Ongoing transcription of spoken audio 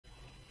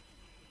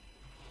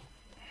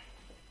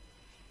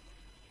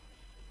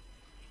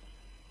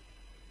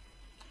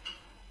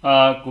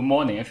Good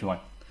morning, everyone.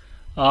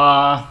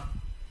 Uh,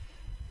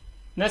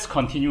 let's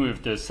continue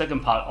with the second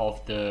part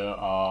of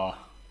the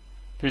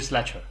previous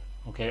lecture,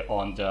 okay,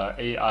 on the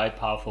AI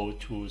powerful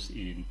tools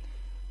in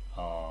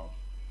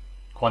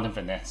quantum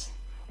finance.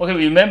 Okay,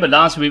 remember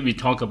last week we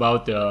talked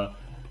about the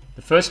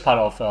first part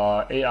of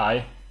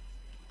AI,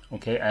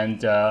 okay,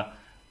 and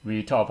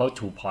we talked about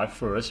two parts.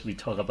 First, we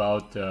talked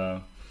about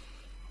the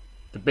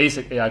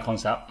basic AI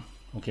concept,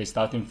 okay,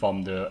 starting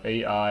from the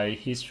AI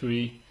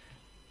history,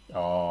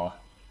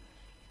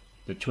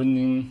 the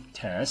tuning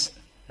test,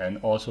 and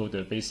also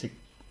the basic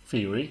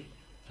theory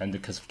and the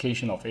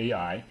classification of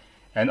AI.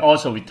 And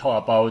also we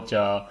talk about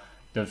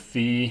the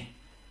three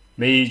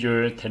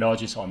major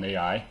technologies on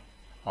AI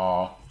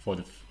for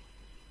the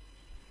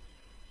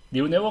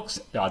neural networks,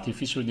 the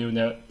artificial neural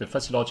network, the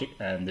fuzzy logic,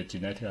 and the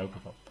genetic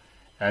algorithm.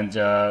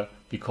 And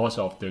because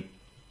of the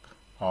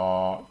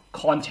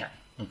content,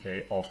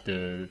 okay, of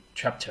the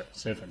chapter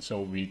 7,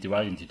 so we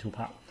divide into two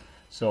parts.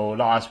 So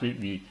last week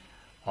we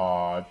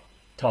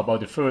talk about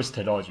the first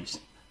technologies,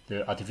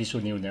 the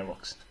artificial neural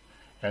networks,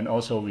 and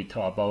also we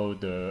talk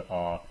about the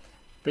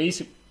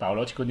basic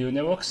biological neural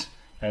networks,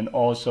 and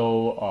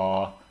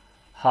also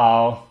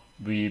how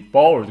we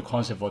borrow the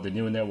concept for the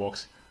neural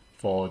networks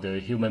for the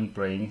human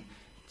brain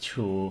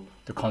to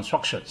the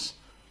constructions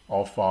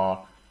of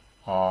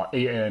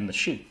AI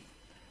machine.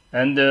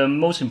 And the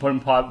most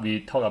important part, we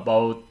talk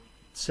about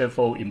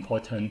several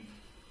important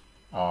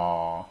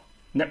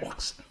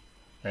networks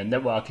and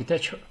network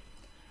architecture.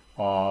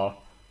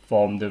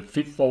 From the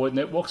feed-forward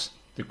networks,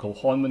 the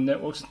coherent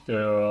networks,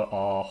 the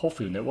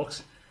whole-field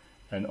networks,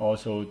 and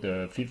also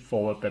the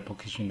feed-forward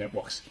backpropagation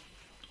networks,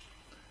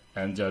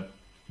 and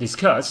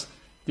discuss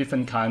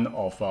different kind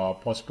of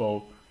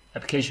possible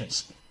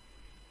applications,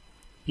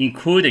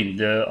 including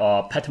the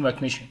pattern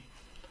recognition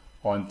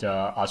on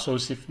the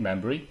associative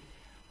memory,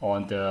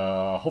 on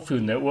the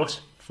whole-field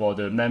networks for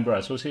the member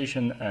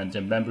association and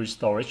the memory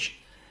storage,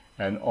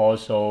 and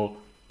also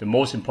the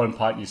most important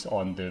part is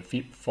on the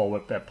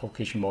feed-forward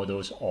backpropagation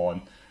models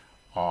on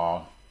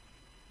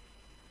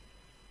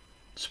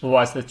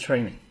supervised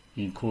training,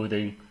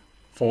 including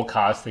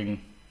forecasting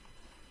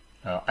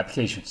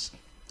applications.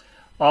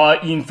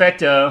 In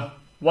fact,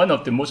 one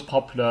of the most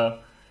popular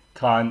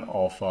kind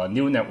of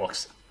neural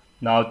networks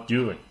now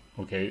doing,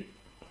 okay,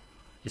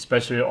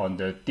 especially on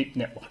the deep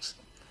networks,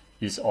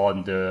 is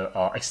on the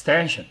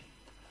extension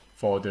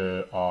for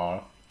the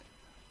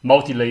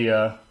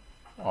multi-layer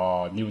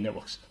neural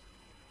networks.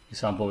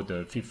 Example,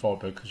 the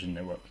feed-forward backpropagation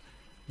network,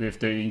 with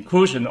the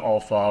inclusion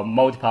of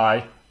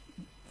multiply,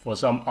 for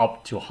some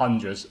up to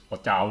hundreds or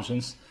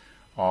thousands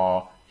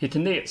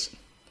hidden layers.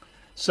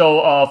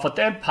 So for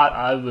that part,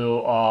 I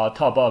will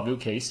talk about a real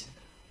case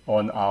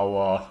on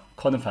our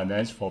quantum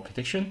finance for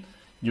prediction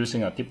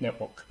using a deep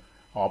network,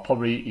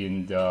 probably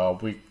in the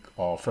week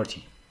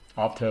 30,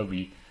 after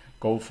we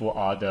go through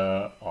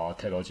other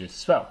technologies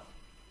as well.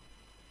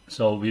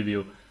 So we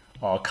will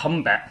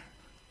come back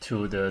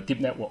to the deep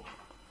network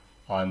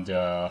and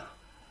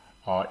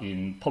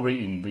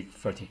probably in week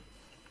 30.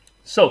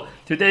 So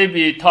today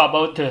we talk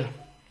about the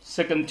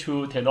second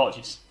two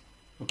technologies.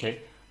 Okay,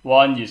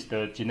 one is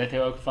the genetic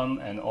algorithm,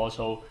 and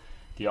also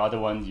the other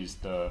one is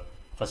the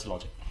fuzzy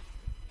logic.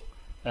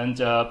 And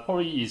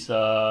probably is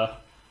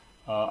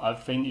I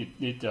think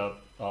it needs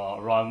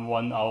around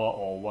 1 hour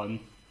or 1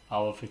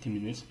 hour 15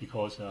 minutes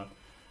because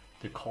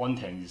the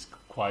content is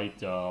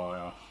quite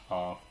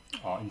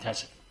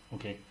intensive.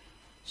 Okay,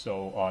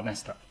 so next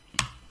step.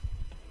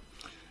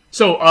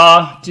 So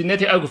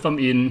genetic algorithm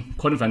in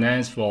quantum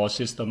finance for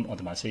system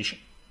optimization.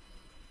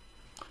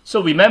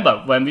 So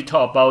remember when we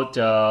talk about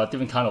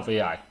different kind of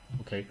AI,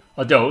 okay,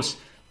 those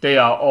they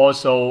are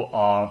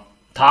also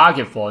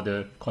target for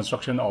the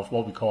construction of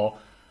what we call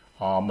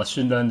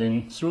machine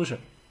learning solution.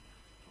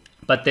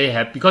 But they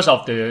have, because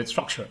of the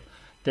structure,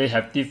 they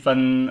have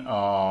different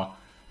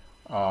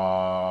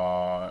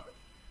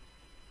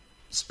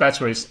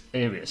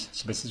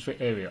specific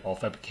area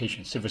of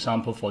application. So for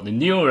example, for the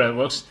neural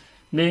networks,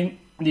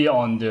 mainly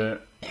on the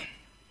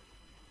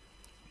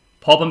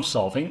problem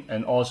solving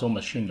and also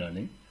machine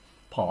learning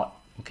part,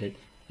 okay,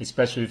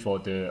 especially for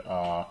the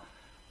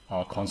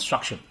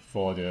construction,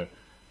 for the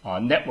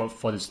network,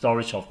 for the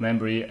storage of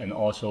memory, and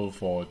also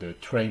for the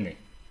training,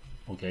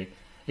 okay,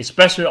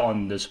 especially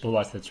on the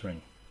supervised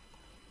training.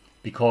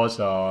 Because,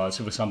 so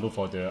for example,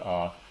 for the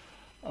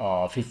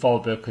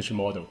feed-forward backpropagation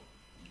model,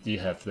 you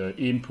have the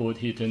input,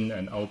 hidden,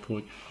 and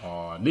output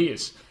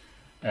layers,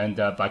 and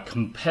by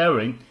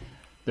comparing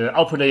the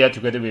output layer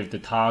together with the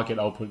target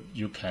output,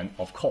 you can,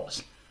 of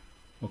course,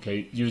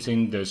 okay,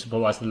 using the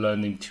supervised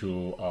learning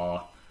to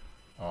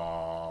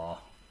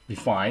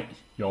refine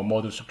your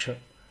model structure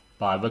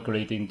by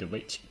regulating the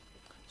weight.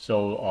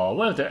 So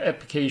one of the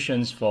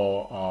applications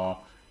for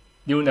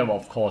neural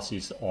network, of course,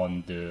 is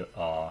on the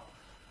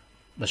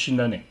machine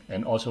learning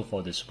and also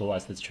for the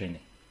supervised training.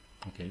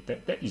 Okay,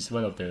 that is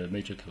one of the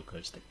major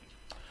characteristics.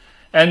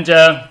 And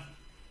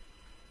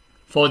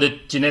for the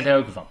genetic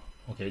algorithm,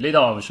 okay, later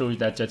on I will show you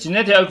that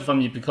genetic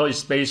algorithm, because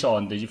it's based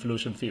on the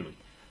evolution theory.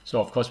 So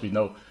of course we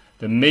know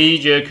the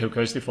major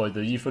characteristic for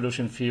the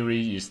evolution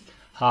theory is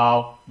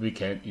how we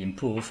can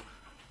improve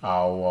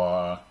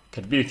our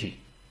capability,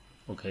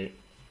 okay,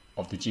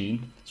 of the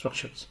gene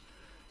structures.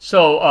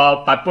 So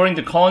by borrowing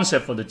the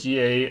concept for the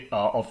GA,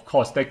 of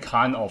course, that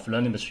kind of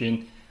learning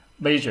machine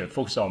major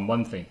focus on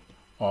one thing,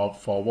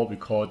 for what we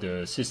call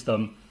the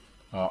system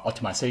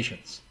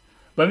optimizations.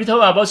 When we talk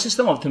about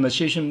system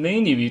optimization,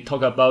 mainly we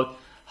talk about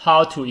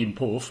how to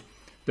improve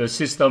the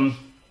system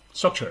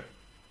structure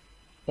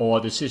or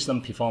the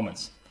system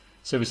performance.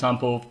 So, for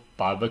example,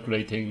 by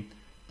regulating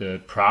the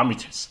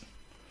parameters.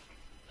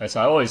 As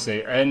I always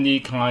say, any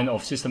kind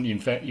of system, in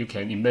fact, you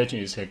can imagine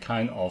is a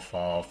kind of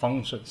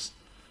functions.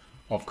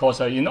 Of course,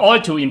 in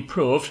order to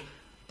improve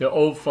the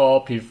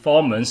overall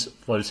performance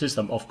for the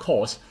system, of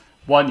course,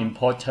 one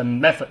important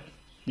method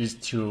is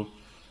to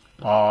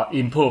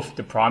improve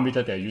the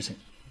parameter they're using.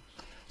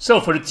 So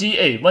for the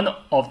GA, one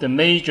of the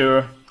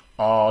major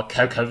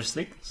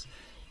characteristics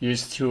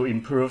is to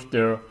improve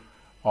the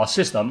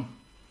system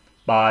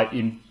by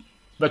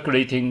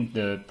regulating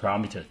the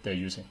parameter they're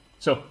using.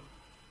 So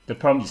the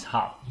problem is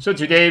how. So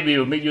today we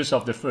will make use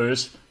of the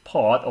first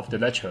part of the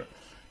lecture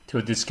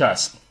to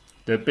discuss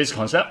the basic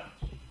concept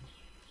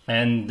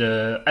and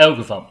the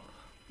algorithm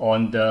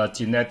on the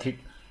genetic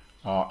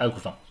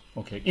algorithm.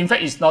 Okay. In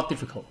fact, it's not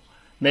difficult.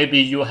 Maybe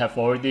you have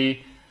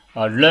already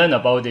learned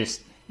about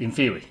this in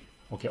theory,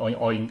 okay,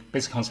 or in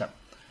basic concept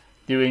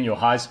during your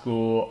high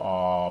school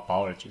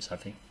biology, I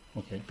think.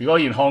 Okay.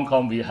 Because in Hong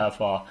Kong we have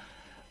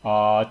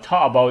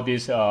taught about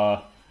this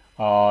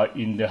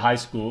in the high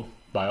school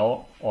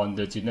bio on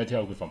the genetic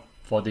algorithm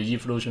for the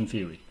evolution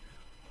theory.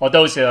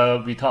 Although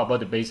we talk about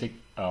the basic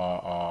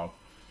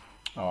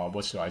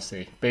what should I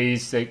say,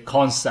 basic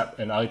concept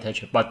and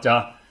architecture, but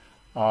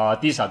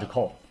these are the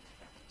core.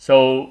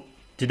 So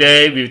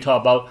today we'll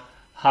talk about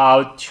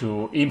how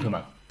to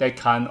implement that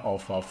kind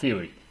of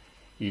theory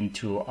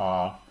into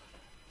a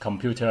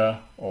computer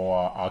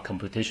or a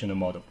computational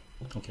model,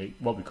 okay,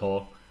 what we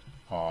call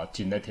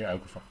genetic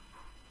algorithm.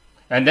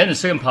 And then the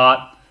second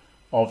part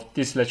of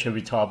this lecture,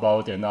 we talk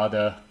about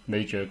another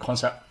major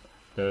concept,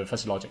 the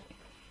fuzzy logic.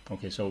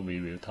 Okay, so we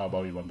will talk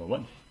about it one by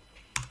one.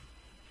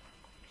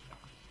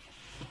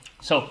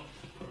 So,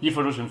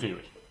 evolution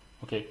theory.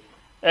 Okay,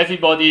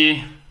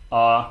 everybody,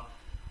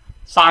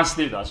 science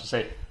students, I should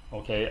say,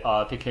 okay,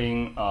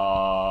 taking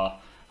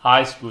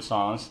high school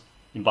science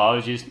in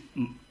biology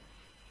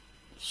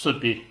should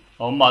be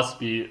or must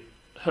be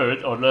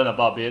heard or learn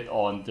about it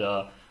on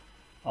the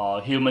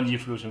human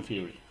evolution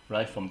theory,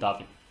 right, from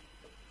Darwin.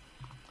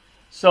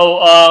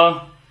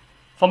 So,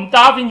 from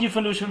Darwin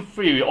evolution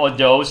theory,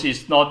 although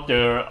it's not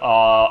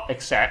the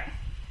exact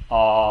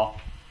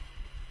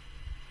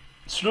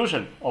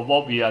solution of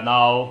what we are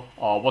now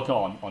working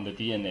on the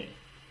DNA,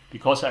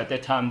 because at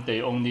that time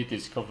they only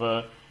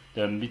discover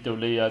the middle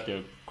layer,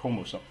 the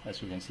chromosome,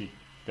 as you can see,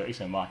 the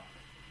X and Y.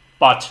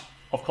 But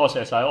of course,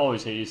 as I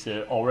always say, it's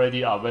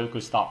already a very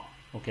good start,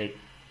 okay,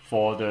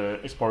 for the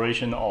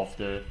exploration of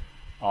the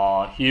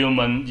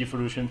human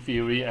evolution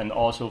theory and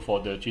also for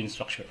the gene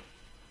structure.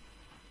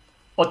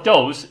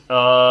 Although,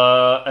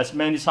 as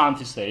many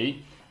scientists say,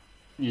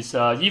 is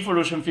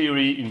evolution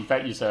theory in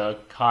fact is a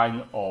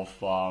kind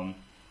of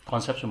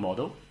conceptual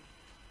model,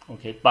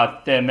 okay,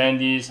 but there are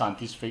many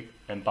scientific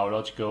and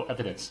biological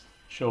evidence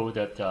show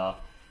that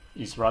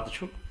it's rather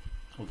true,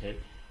 okay.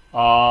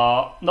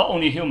 Not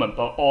only human,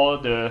 but all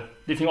the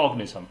living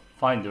organisms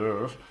found in the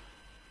earth,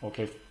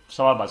 okay,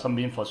 survived by some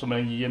being for so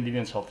many years,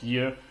 millions of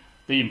years,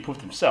 they improve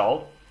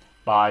themselves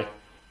by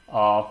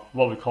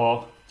what we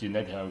call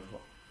genetic algorithm,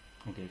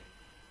 okay.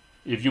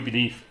 If you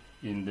believe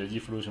in the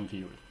evolution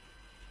theory,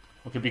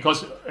 okay,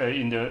 because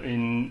in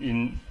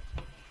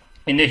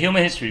the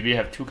human history we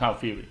have two kind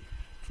of theory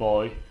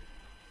for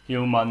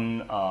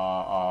human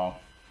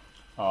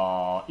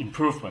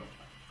improvement,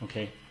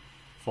 okay,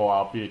 for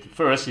our ability.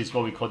 First is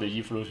what we call the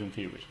evolution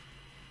theory,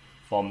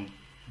 from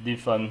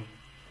different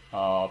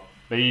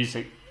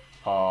basic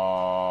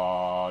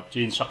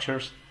gene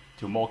structures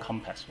to more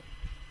complex one,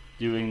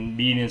 during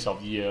millions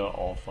of years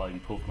of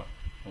improvement,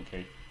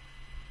 okay,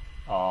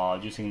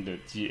 using the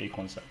GA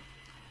concept.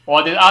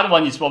 Or the other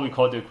one is what we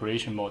call the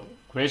creation model.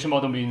 Creation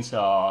model means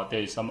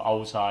there is some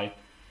outside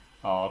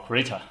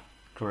creator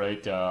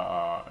create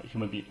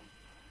human being.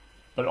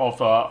 But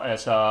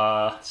as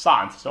a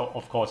science, so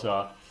of course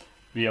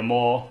we are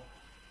more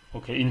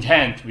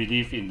intend to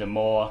believe in the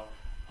more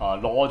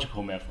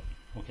logical method,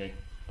 okay,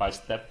 by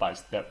step,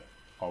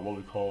 what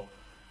we call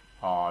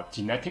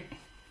genetic,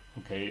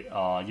 okay,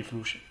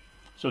 evolution.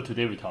 So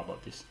today we talk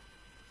about this.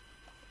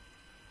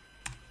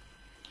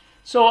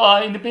 So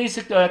in the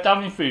basic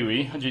Darwin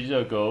theory, 100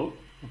 years ago,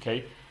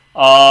 okay,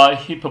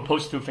 he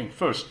proposed two things.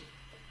 First,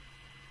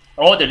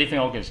 all the living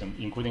organisms,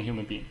 including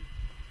human beings,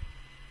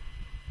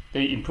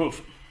 they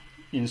improve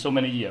in so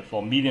many years,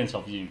 for millions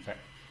of years in fact,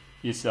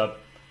 is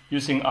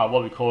using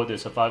what we call the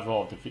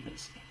survival of the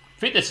fitness.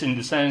 Fitness in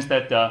the sense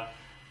that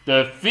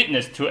the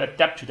fitness to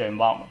adapt to the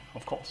environment,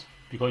 of course,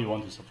 because you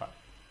want to survive.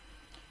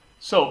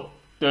 So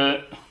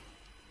the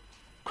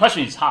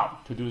question is how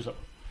to do so.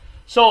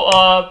 So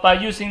by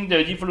using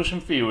the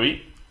evolution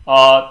theory,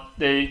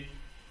 Darwin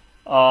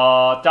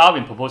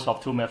proposed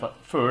of two methods.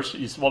 First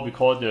is what we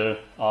call the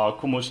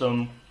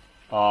chromosome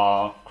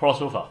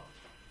crossover,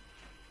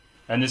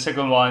 and the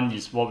second one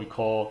is what we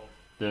call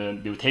the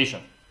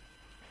mutation.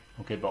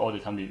 Okay, but all the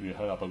time we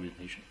heard about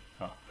mutation.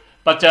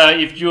 But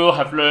if you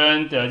have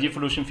learned the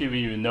evolution theory,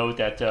 you know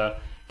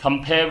that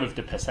compared with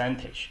the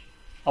percentage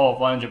out of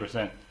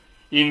 100%,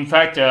 in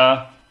fact,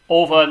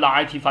 over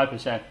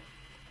 95%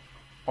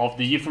 of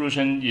the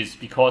evolution is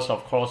because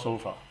of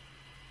crossover.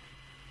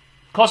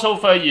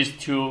 Crossover is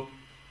to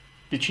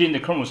between the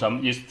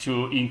chromosome is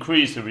to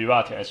increase the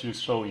variety, as you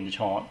saw in the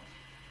chart,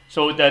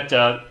 so that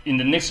in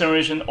the next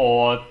generation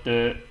or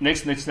the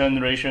next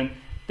generation,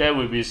 there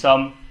will be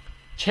some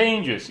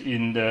changes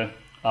in the,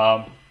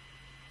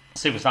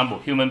 say for example,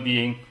 human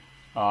being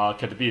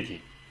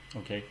capability.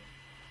 Okay,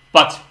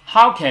 but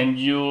how can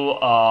you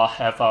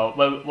have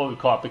what we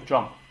call a big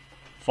jump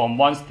from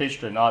one stage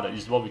to another?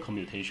 Is what we call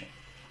mutation.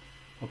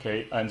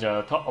 Okay, and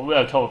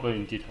we'll talk about it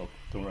in detail.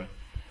 Don't worry.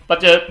 But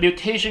the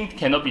mutation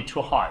cannot be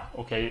too high.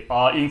 Okay,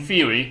 in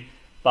theory,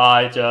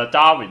 by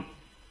Darwin,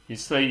 he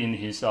said in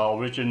his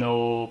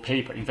original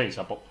paper, in fact, it's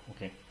a book.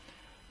 Okay,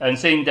 and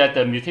saying that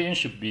the mutation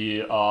should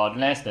be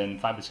less than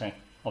 5%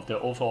 of the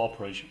overall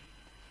operation.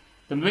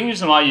 The main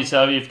reason why is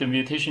if the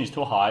mutation is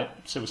too high,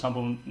 say for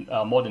example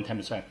more than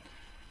 10%,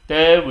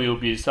 there will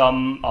be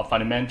some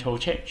fundamental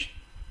change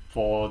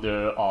for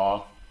the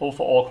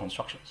overall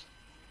constructions.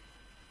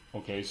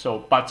 Okay,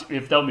 so but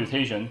without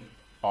mutation,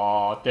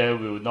 there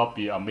will not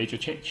be a major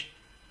change.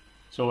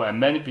 So and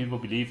many people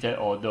believe that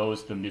although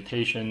the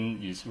mutation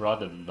is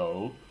rather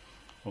low,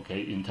 okay,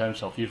 in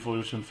terms of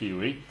evolution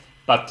theory,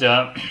 but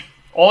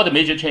all the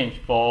major change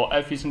for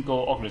every single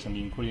organism,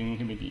 including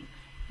human being,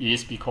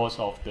 is because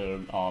of the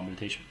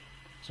mutation.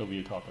 So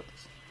we'll talk about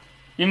this.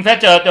 In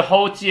fact, the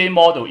whole GA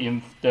model,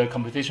 in the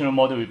computational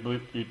model, will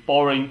be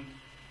borrowing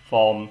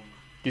from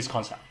this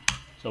concept.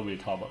 So we'll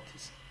talk about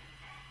this.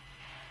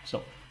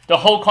 So the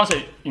whole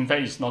concept, in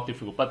fact, is not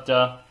difficult, but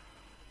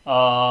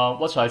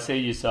what should I say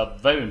is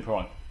very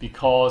important,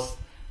 because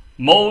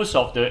most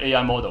of the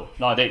AI model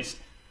nowadays,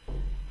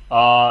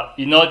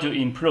 in order to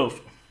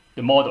improve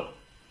the model,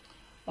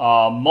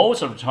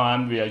 most of the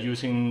time we are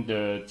using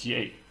the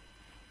GA.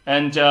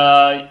 And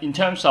in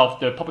terms of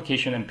the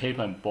publication and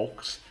paper and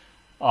books,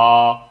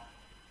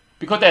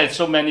 because there are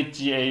so many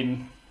GA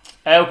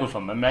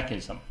algorithm and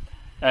mechanism,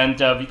 and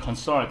we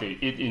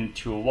consolidate it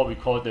into what we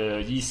call the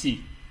EC,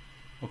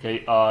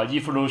 okay,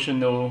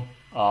 evolutional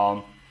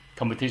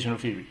computational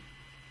theory,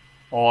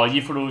 or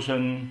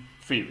evolution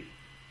theory,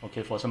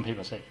 okay, for some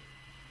people say.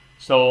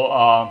 So,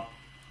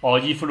 or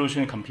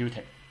evolution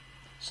computing.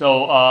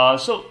 So,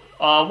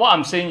 what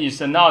I'm saying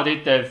is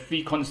nowadays the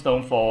three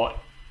cornerstones for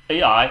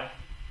AI: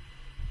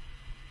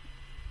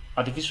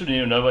 artificial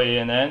neural network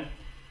 (ANN),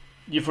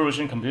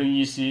 evolution computing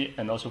 (EC),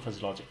 and also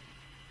fuzzy logic.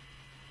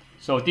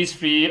 So these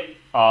three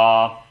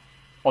are,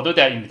 although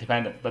they are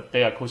independent, but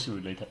they are closely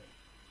related.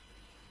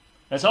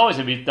 As always,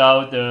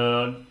 without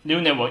the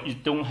neural network, you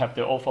don't have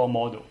the overall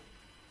model,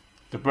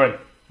 the brain,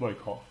 what we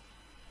call.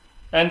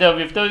 And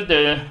without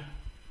the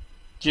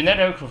genetic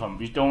algorithm,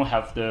 we don't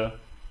have the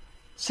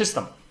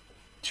system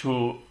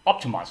to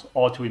optimize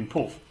or to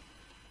improve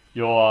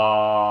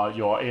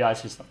your AI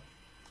system.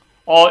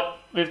 Or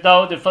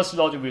without the first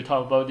logic, we'll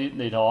talk about it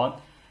later on,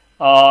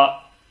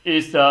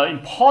 it's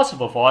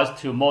impossible for us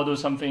to model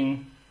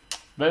something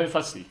very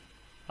fuzzy,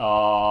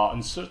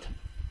 uncertain.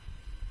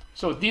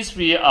 So these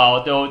three,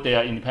 although they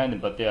are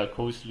independent, but they are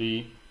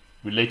closely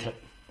related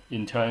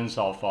in terms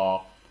of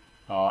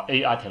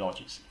AI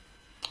technologies.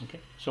 Okay,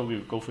 so we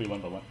will go through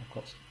one by one, of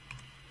course.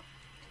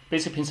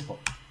 Basic principle.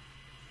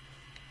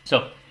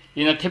 So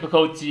in a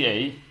typical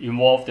GA,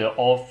 involve the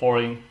all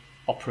following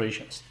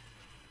operations.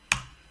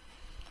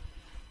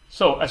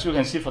 So as you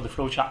can see for the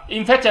flowchart,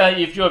 in fact,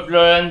 if you have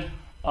learned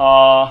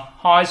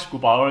high school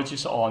biology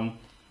on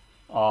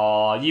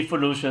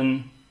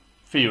evolution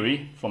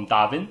theory from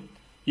Darwin,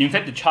 in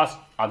fact, the charts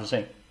are the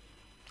same,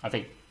 I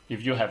think,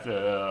 if you have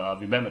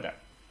remember that.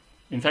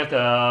 In fact,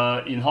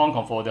 in Hong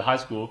Kong for the high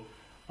school,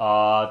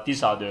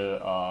 these are the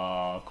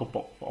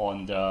cookbook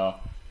on the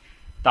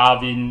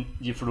Darwin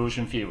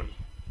evolution theory.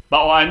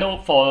 But I know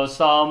for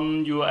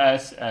some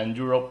US and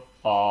Europe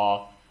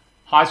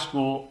high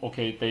school,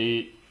 okay,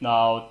 they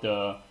now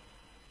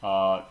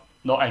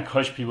not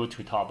encourage people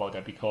to talk about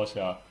that, because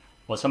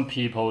for some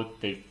people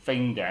they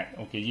think that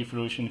okay,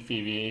 evolution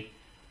theory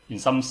in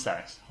some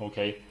sense,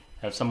 okay,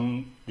 have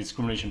some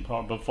discrimination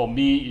problem. But for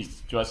me,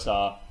 it's just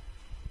a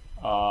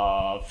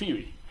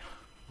theory.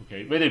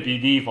 Okay, whether you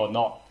believe or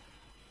not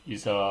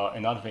is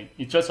another thing.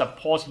 It's just a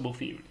possible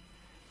theory.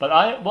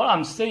 But what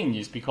I'm saying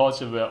is,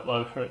 because I've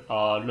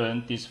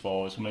learned this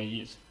for so many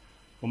years,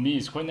 for me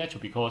it's quite natural,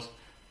 because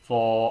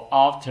for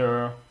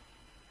after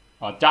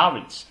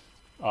Darwin's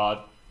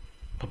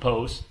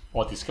proposed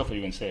or discovered,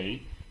 you can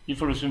say,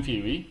 evolution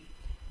theory,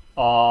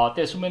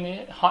 there's so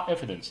many hard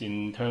evidence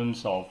in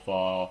terms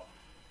of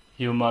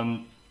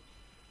human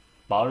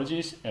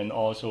biologists and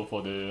also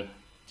for the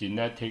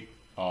genetic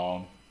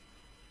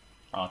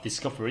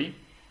discovery,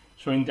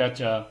 showing that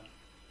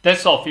that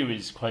sort of theory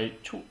is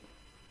quite true.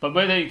 But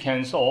whether it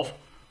can solve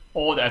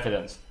all the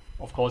evidence,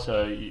 of course,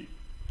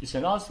 it's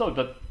another story.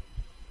 But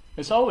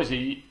as always,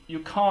 you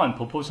can't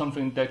propose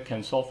something that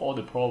can solve all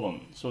the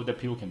problems so that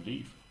people can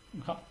believe.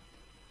 You can't.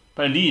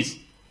 But at least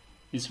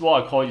it's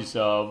what I call is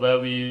a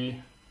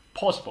very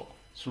possible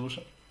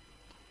solution.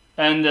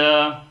 And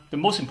the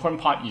most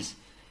important part is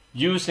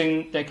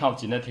using that kind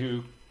of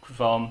genetic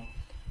form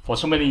for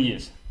so many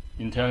years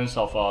in terms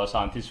of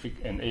scientific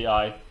and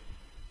AI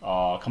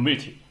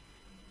community.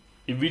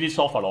 It really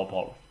solves a lot of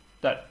problems.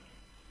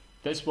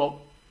 That's what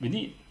we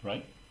need,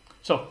 right?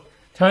 So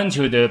turn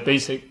to the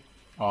basic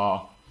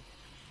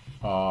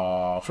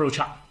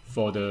flowchart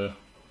for the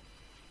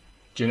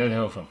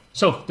genetic form.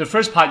 So the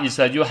first part is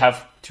that you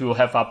have to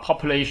have a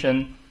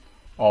population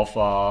of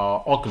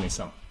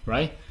organism,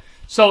 right?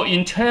 So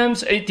in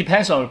terms, it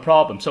depends on the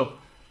problem. So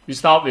we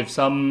start with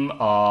some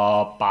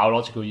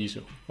biological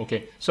issue.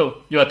 Okay,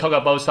 so you are talking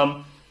about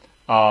some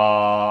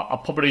a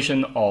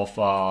population of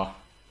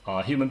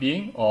human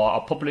being or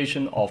a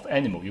population of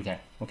animal. You can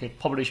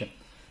population.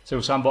 So for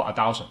example,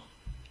 1,000.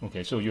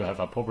 Okay, so you have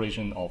a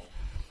population of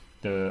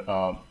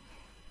the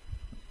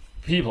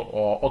people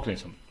or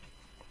organism.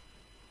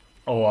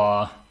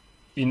 Or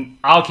in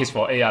our case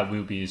for AI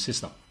will be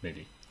system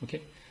maybe.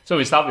 Okay, so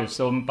we start with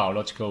some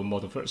biological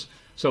model first.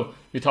 So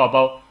we talk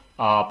about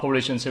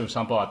population, say for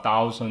example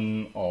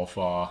 1,000 of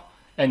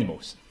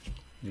animals,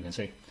 you can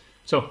say.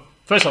 So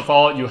first of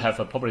all, you have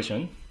a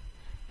population,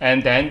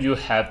 and then you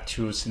have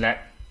to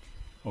select.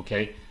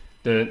 Okay,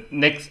 the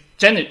next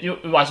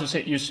I should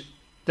say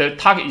the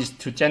target is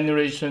to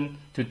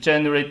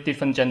generate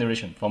different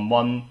generation from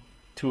 1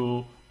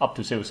 to up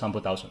to say for example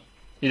 1,000.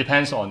 It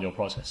depends on your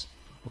process.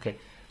 Okay,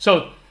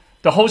 so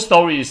the whole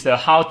story is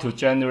how to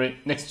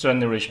generate next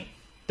generation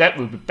that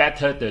will be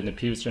better than the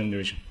previous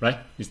generation, right?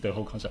 Is the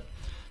whole concept.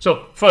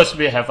 So first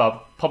we have a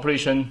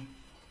population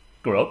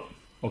group,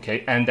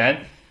 okay, and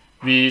then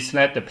we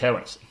select the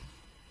parents,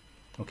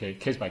 okay,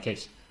 case by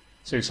case.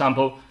 So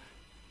example,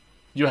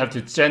 you have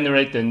to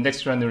generate the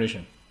next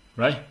generation,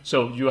 right?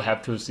 So you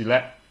have to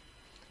select,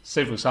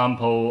 say for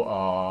example,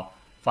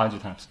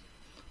 500 times.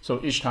 So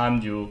each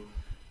time you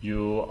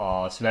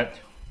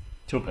select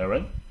 2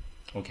 parents.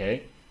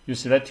 Okay, you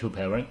select 2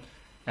 parents,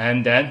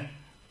 and then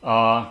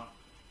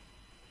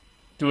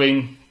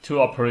doing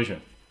 2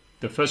 operations.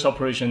 The first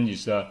operation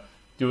is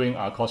doing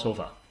a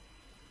crossover.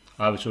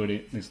 I will show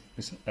you this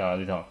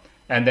later on.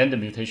 And then the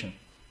mutation.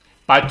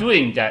 By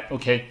doing that,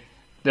 okay,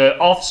 the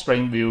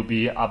offspring will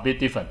be a bit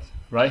different,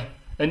 right?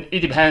 And it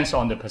depends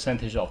on the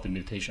percentage of the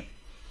mutation.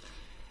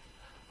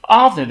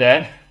 After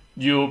that,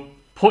 you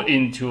put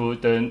into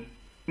the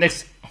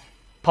next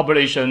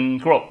population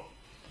group.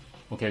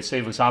 Okay,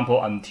 say for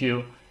example,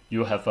 until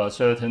you have a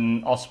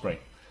certain offspring.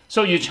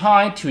 So you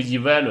try to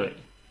evaluate.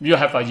 You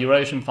have an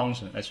evaluation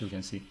function, as you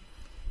can see,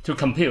 to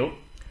compute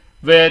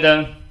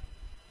whether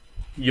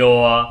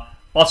your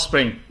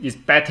offspring is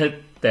better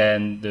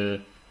than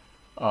the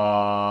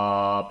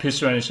previous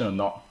generation or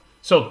not.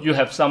 So you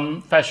have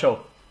some threshold.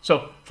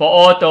 So for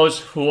all those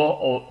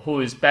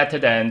who is better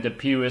than the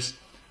previous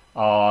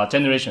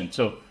generation,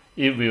 so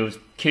it will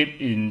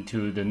keep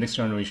into the next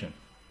generation.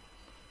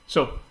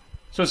 So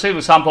say for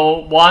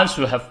example, once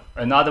you have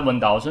another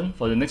 1,000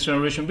 for the next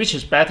generation, which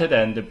is better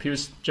than the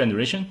previous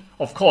generation,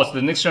 of course,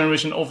 the next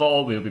generation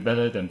overall will be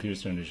better than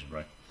previous generation,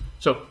 right?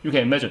 So you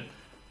can imagine,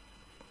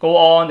 go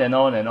on and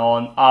on and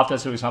on. After,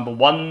 for example,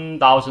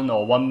 1,000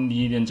 or 1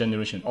 million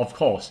generation, of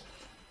course,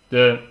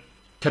 the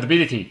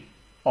capability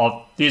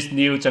of this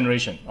new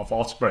generation of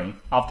offspring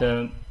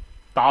after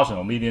 1,000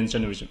 or million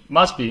generation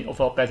must be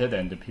overall better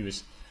than the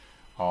previous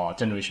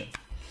generation.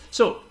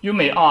 So you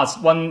may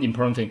ask one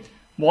important thing.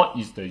 What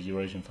is the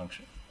evaluation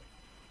function?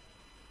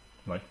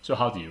 Right? So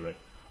how do you evaluate?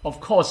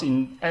 Of course,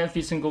 in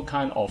every single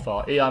kind of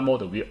AI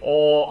model, we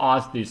all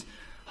ask this: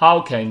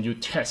 how can you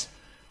test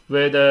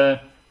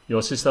whether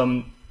your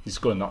system is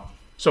good or not?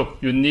 So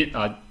you need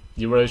an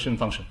evaluation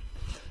function.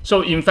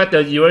 So in fact, the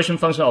evaluation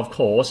function, of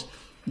course,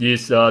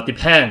 is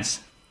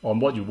depends on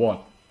what you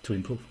want to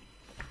improve.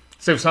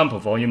 So, for example,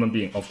 for a human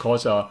being, of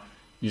course,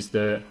 is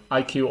the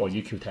IQ or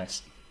EQ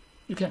test.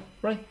 You can,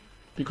 right?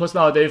 Because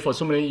nowadays, for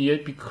so many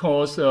years,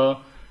 because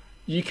EQ,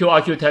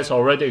 IQ tests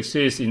already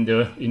exist in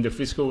the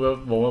physical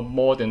world for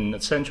more than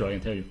a century, I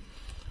can tell you,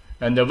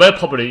 and they're very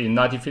popular in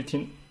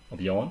 1915 or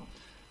beyond.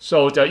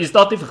 So it's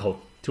not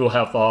difficult to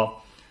have IQ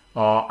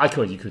or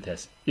EQ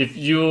test. If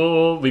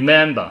you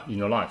remember in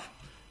your life,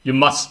 you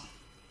must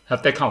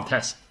have that kind of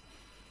test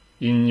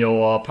in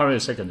your primary,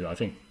 secondary, I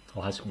think,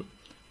 or high school.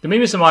 The main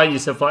reason why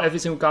is that for every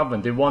single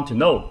government, they want to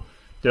know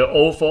the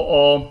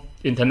overall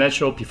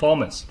intellectual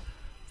performance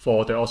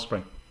for the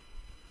offspring.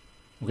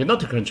 Okay, not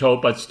to control,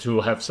 but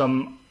to have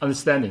some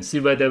understanding,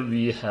 see whether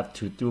we have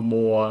to do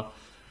more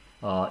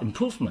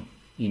improvement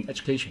in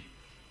education.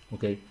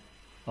 Okay,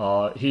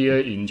 here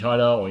in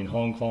China or in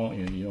Hong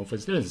Kong, for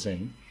still the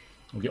same.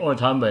 Okay, all the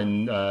time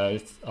when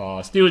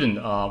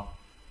students are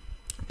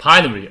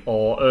primary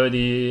or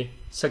early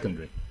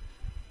secondary,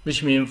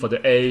 which means for the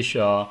age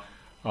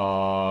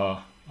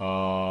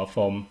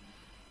from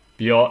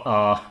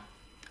beyond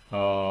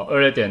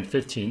earlier than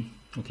 15.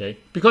 Okay,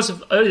 because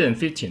of earlier than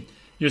 15,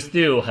 you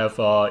still have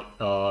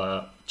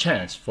a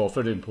chance for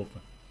further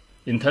improvement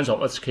in terms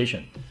of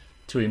education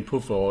to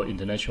improve your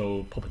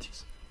intellectual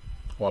properties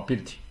or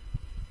ability.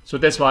 So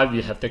that's why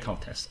we have that kind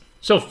of test.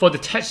 So for the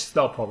test, it's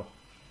not a problem.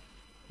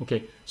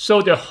 Okay,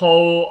 so the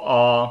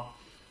whole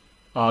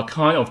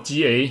kind of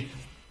GA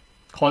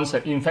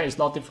concept, in fact, is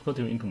not difficult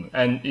to implement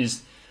and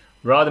is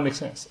rather makes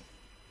sense.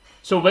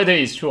 So whether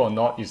it's true or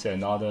not is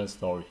another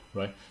story,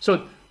 right?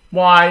 So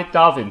why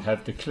Darwin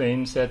have the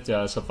claims that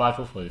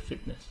survival for the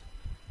fittest?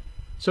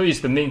 So it's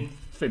the main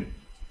thing,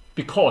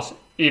 because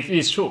if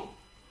it's true,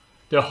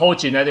 the whole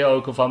genetic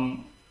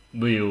algorithm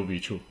will be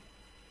true,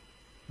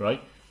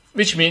 right?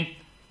 Which means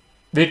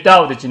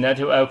without the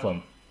genetic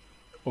algorithm,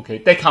 okay,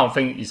 that kind of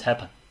thing is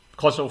happen.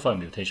 Crossover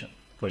mutation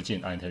for a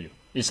gene, I tell you,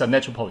 it's a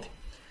natural property.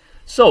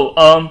 So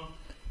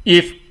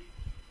if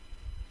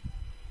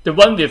the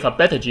one with a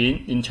better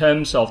gene in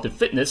terms of the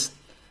fitness,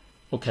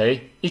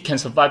 okay, it can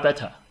survive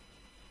better.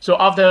 So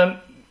after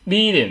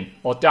million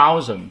or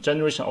thousand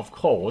generation, of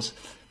course,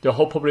 the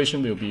whole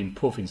population will be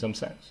improved in some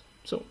sense.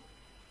 So,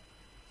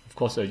 of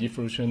course, the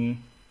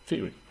evolution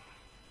theory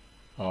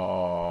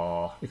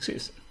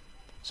exists.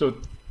 So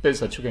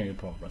that's a chicken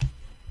problem.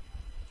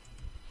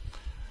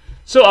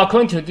 So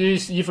according to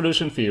this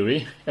evolution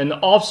theory, an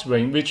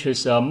offspring which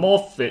is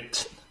more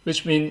fit,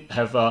 which means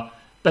have a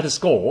better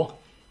score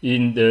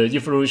in the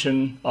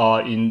evolution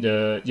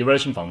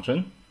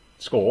function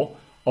score,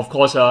 of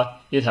course,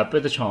 it has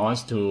better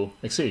chance to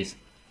exist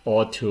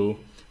or to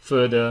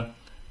further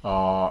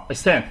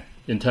extend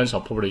in terms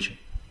of population,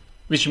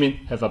 which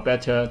means have a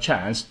better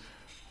chance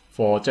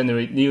for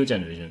generate new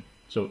generation.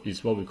 So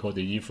it's what we call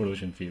the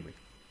evolution theory.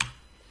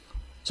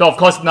 So of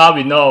course now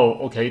we know,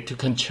 okay, to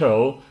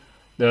control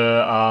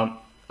the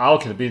our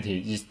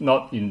capability is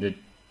not in the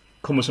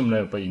chromosome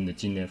level but in the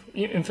gene level.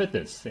 In fact,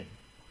 that's the same.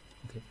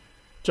 Okay,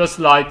 just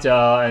like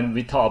and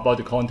we talk about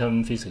the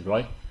quantum physics,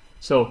 right?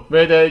 So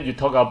whether you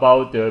talk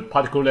about the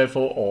particle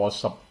level or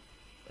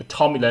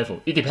subatomic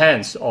level, it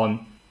depends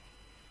on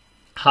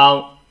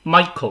how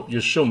micro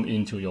you zoom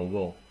into your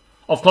world.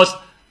 Of course,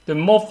 the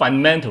more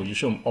fundamental you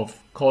zoom,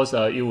 of course,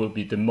 it will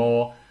be the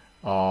more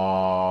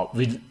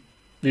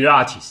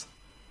varieties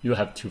you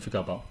have to figure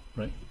out,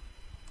 right?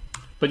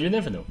 But you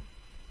never know.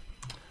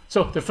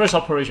 So the first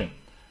operation,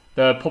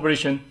 the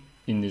population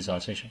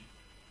initialization.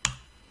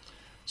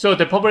 So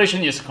the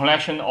population is a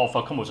collection of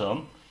a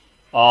chromosome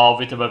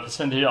with a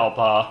representative of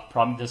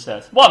parameter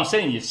sets. What I'm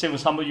saying is, say for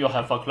example, you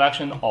have a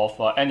collection of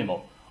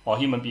animal or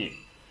human being.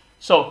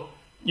 So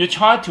you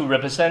try to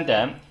represent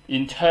them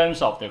in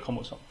terms of their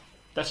chromosome.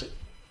 That's it.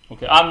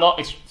 Okay, I'm not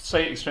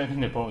explaining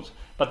the problems,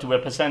 but to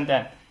represent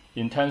them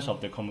in terms of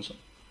the chromosome.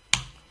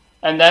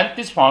 And then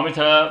this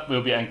parameter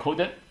will be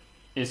encoded.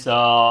 It's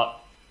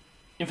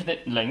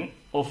infinite length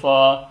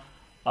over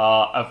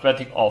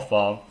arithmetic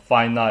of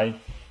finite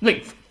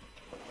length.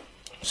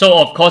 So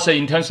of course,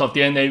 in terms of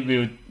DNA,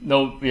 we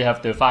know we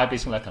have the 5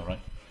 basic letters, right?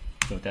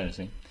 So that's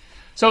the thing.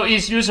 So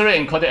it's usually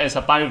encoded as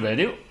a binary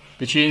value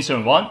between 0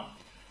 and 1,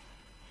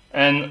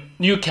 and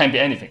you can be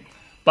anything.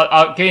 But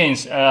again,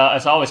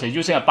 as I always say,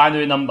 using a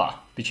binary number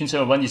between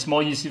 0 and 1 is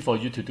more easy for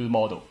you to do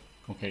model.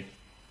 Okay,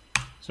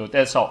 so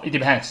that's all. It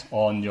depends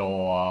on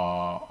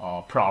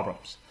your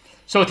problems.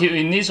 So to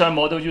initial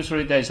model,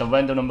 usually there is a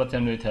random number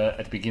generator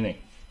at the beginning.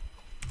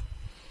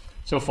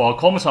 So for a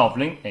chromosome of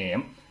length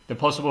m, the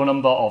possible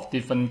number of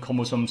different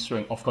chromosome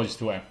string, of course, is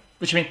 2m.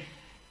 Which means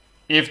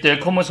if the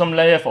chromosome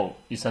level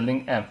is a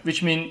length m,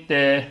 which means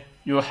that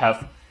you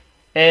have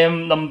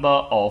m number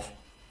of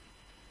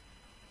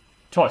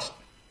choice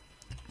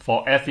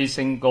for every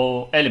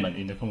single element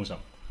in the chromosome.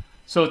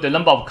 So the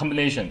number of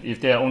combination,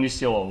 if they are only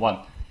 0 or 1,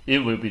 it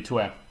will be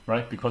 2m,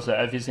 right? Because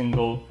every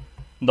single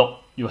node,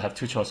 you have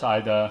two choices,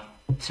 either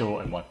 0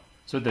 and 1.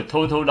 So the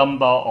total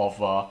number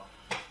of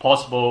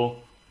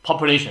possible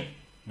population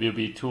will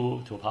be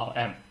 2 to the power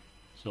m.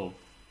 So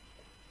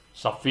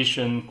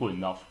sufficient, good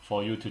enough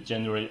for you to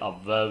generate a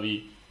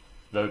very,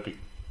 very big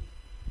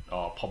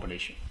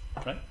population,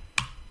 right?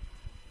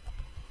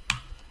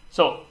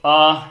 So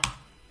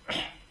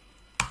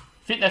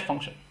fitness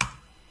function.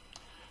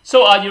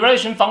 So our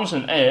evaluation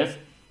function f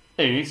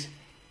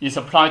is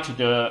applied to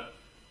the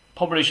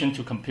population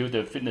to compute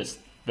the fitness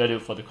value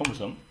for the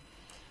chromosome.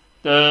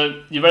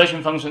 The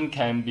evaluation function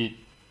can be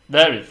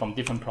varied from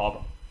different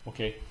problems.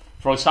 Okay,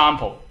 for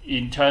example,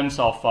 in terms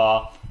of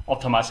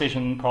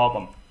optimization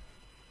problem,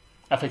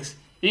 fx,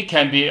 it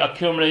can be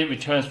accumulate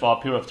returns for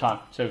a period of time,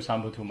 say for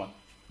example 2 months.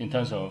 In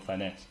terms of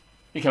finance,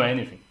 it can be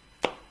anything.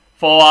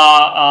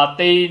 For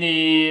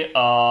daily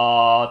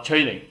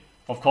trading,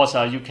 of course,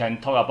 you can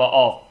talk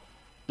about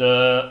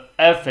the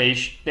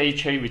average day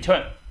trade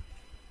return.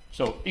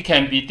 So it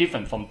can be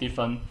different from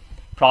different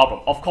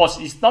problem. Of course,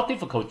 it's not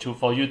difficult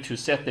for you to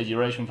set the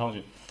evaluation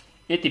function.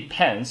 It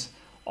depends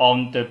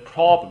on the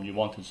problem you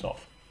want to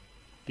solve,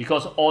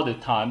 because all the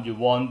time you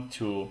want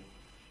to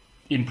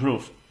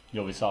improve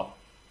your result,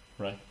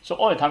 right? So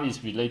all the time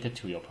is related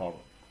to your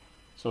problem.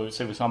 So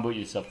say for example,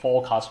 it's a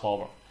forecast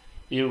problem.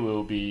 It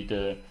will be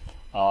the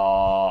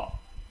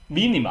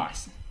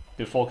minimize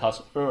the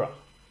forecast error,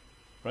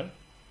 right?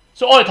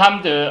 So all the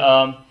time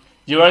the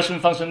evaluation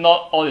function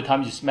not all the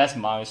time is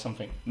maximize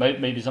something.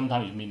 Maybe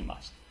sometimes it's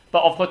minimize.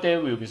 But of course there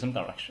will be some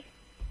direction,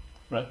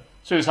 right?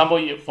 So for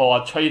example,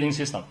 for a trading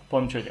system,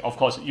 problem trading, of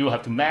course you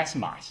have to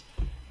maximize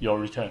your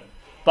return.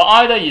 But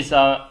either it's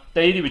a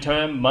daily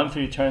return,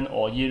 monthly return,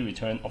 or yearly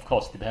return, of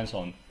course depends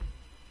on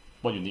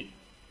what you need,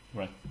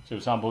 right? So for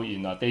example,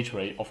 in a day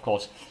trade, of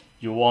course,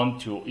 you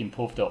want to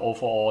improve the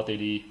overall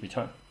daily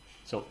return.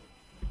 So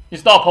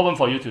it's not a problem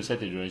for you to set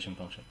the evaluation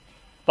function.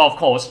 But of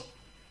course,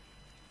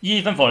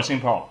 even for the same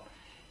problem,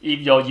 if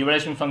your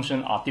evaluation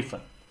functions are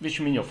different,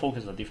 which means your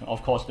focus are different,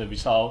 of course the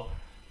results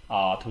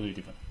are totally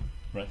different,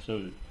 right?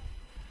 So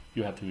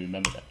you have to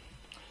remember that.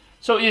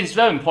 So it is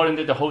very important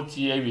that the whole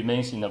GA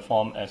remains in the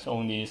form as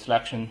only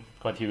selection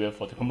criteria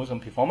for the chromosome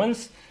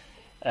performance.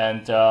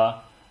 And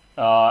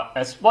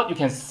as what you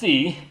can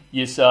see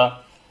is,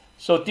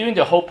 so during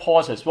the whole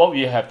process, what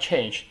we have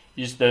changed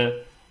is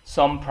the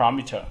some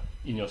parameter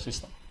in your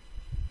system.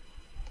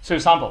 So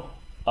example,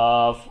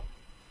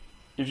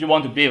 if you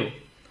want to build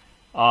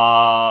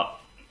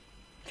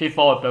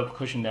feed-forward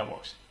replication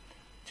networks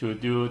to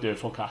do the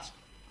forecast.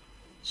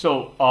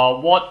 So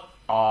what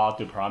are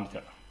the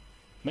parameters?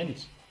 Many.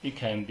 It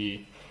can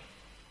be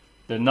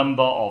the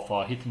number of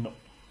hidden nodes.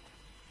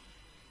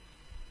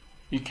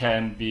 It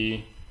can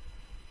be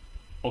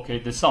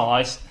the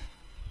size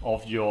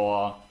of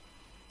your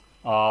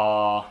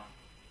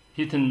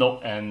hidden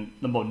node and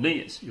number of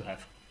layers you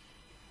have.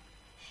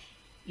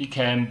 It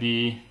can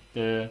be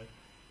the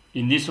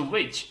initial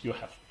weight you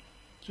have.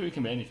 So it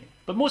can be anything.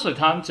 But most of the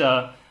time,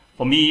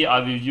 for me, I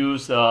will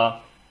use the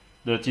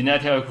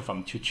genetic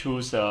algorithm to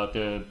choose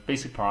the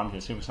basic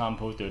parameters. For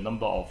example, the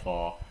number of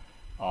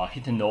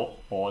hidden node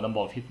or number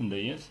of hidden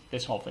layers,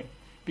 that sort of thing.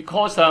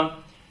 Because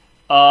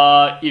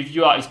if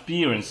you are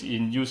experienced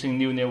in using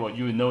neural network,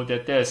 you will know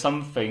that there is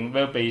something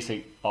very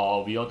basic we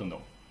all don't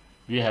know.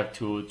 We have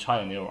to try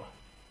and error.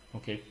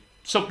 Okay.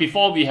 So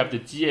before we have the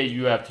GA,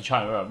 you have to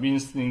try and error,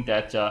 meaning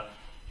that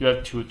you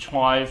have to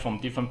try from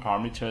different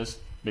parameters,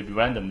 maybe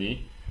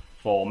randomly,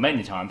 for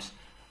many times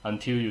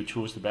until you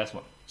choose the best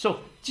one.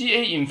 So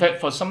GA, in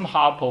fact, for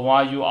somehow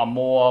provide you a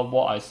more,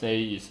 what I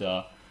say is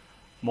a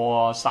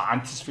more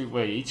scientific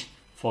way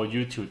for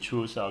you to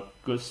choose a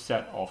good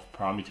set of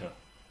parameters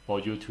for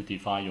you to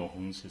define your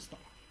own system.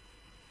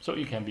 So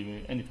it can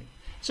be anything.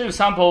 So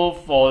example,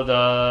 for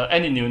the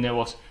any neural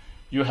networks,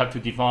 you have to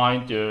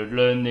define the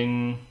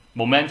learning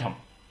momentum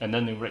and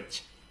learning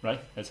rate, right?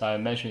 As I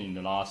mentioned in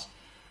the last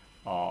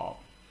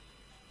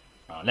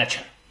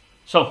lecture.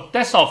 So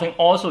that sort of thing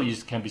also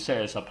can be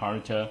set as a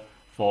parameter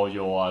for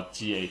your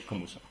GA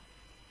chromosome.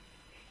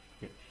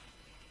 Okay.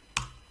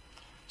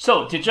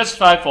 So to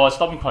justify for a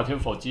stopping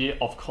criteria for GA,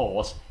 of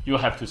course, you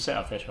have to set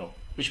a threshold,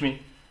 which means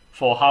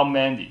for how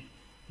many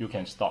you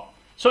can stop.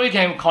 So you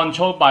can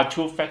control by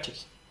two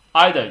factors.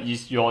 Either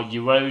is your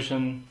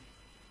evaluation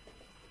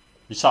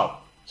result.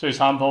 So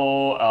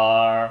example,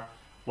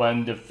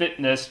 when the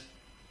fitness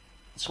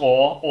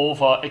score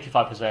over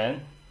 85%,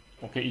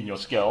 okay, in your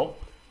scale,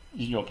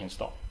 you can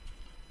stop.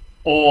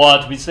 Or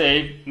to be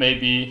safe,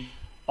 maybe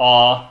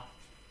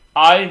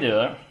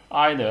either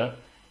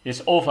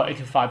is over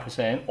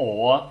 85%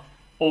 or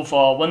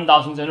over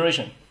 1,000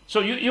 generation.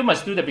 So you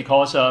must do that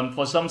because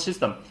for some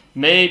system,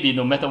 maybe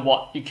no matter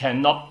what, it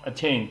cannot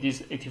attain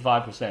this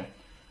 85%.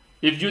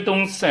 If you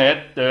don't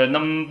set the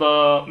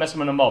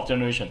maximum number of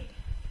generation,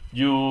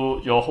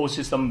 your whole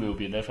system will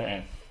be never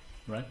end,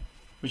 right?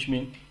 Which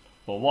means,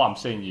 well, what I'm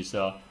saying is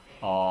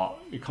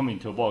it comes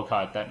into what we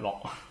call a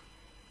deadlock.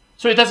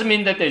 So it doesn't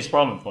mean that there is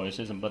problem for your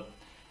system, but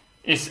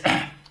it's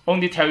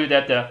only tell you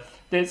that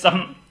there's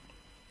some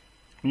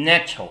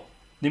natural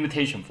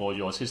limitation for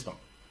your system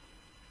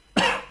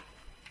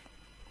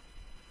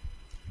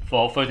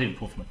for further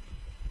improvement.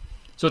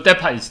 So that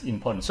part is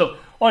important. So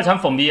all the time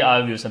for me, I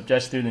will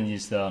suggest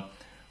students is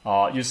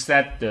you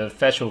set the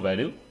threshold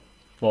value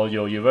for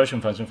your evaluation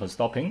function for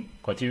stopping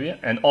criteria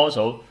and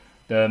also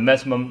the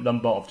maximum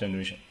number of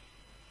generation.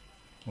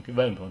 Okay,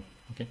 very important.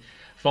 Okay,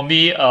 for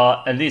me,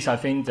 at least I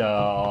think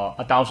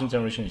 1,000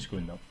 generation is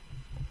good enough.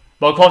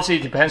 But of course,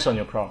 it depends on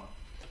your problem.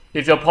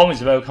 If your problem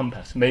is very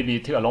complex, maybe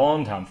it take a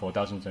long time for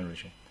 1,000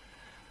 generation.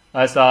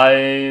 As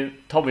I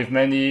talked with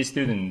many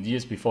students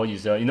years before,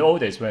 is in the old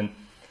days when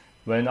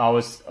I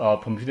was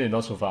computing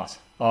not so fast,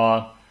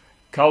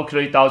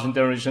 calculate 1,000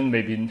 generation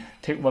maybe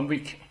take 1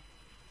 week.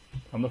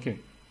 I'm not kidding.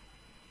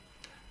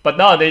 But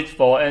nowadays,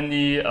 for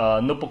any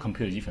notebook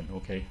computer, even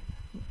okay,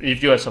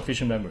 if you have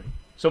sufficient memory.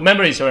 So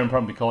memory is very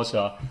important because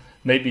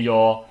maybe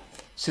your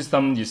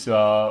system is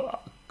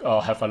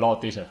have a lot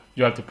of data.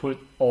 You have to put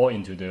all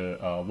into the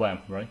RAM,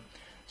 right?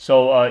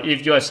 So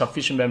if you have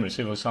sufficient memory,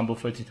 say for example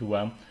 32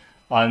 RAM,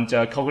 and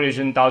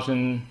calculation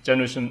 1,000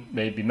 generation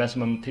maybe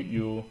maximum take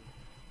you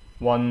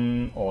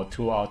 1 or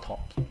 2 hours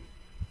top.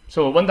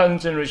 So 1,000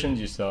 generation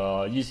is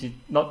easy,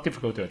 not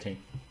difficult to attain.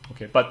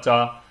 Okay, but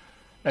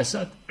as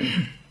a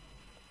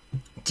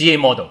GA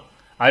model,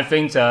 I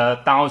think the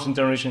 1,000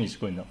 generation is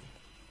good enough.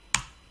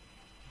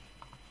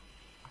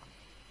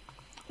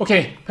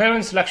 Okay,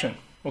 parent selection.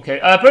 Okay,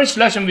 parent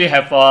selection we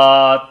have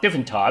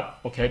different type.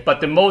 Okay,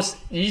 but the most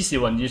easy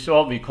one is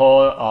what we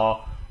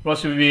call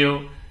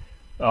Rossville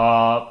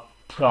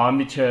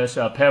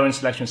parameters parent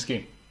selection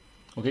scheme.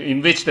 Okay,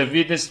 in which the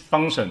fitness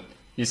function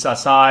is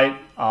assigned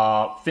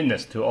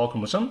fitness to all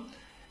chromosomes,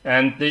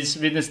 and this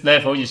fitness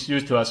level is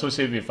used to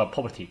associate with a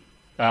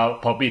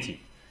probability,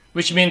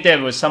 which means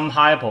there was some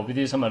higher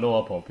probability, some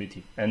lower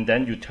probability, and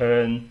then you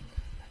turn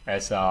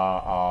as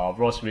a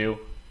Rossville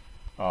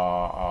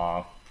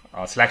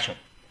selection,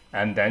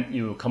 and then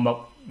you come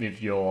up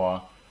with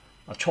your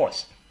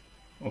choice.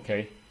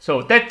 Okay,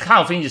 so that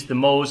kind of thing is the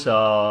most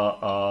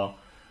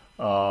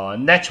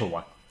natural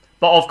one.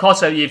 But of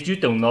course, if you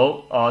don't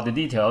know the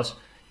details,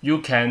 you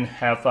can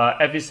have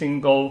every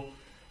single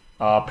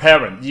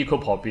parent equal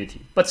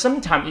probability. But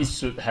sometimes it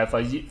should have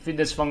a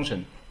fitness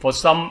function. For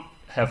some,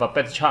 have a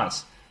better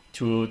chance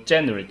to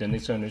generate the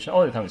next generation.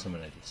 All the time is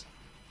something like this.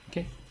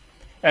 Okay,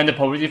 and the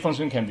probability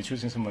function can be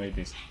choosing something like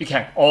this. You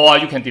can, or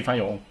you can define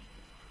your own.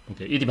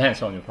 Okay, it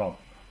depends on your problem.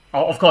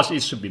 Of course,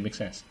 it should make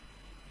sense.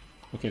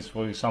 Okay, so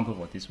for example,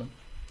 for this one,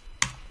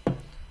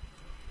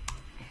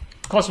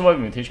 crossover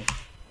mutation.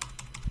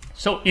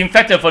 So in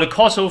fact, for the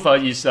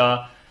crossover is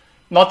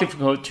not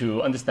difficult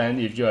to understand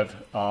if you have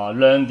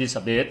learned this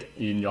a bit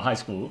in your high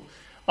school.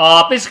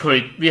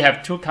 Basically, we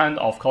have two kinds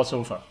of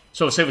crossover.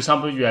 So say for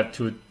example, you have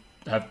to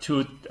have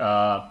two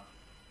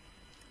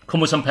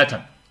chromosome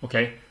pattern.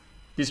 Okay,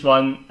 this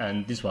one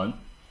and this one.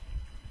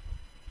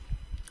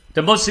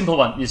 The most simple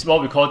one is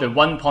what we call the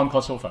one-point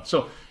crossover.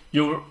 So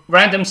you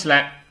random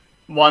select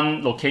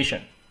one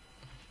location,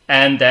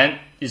 and then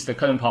it's the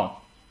current point.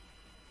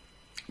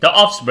 The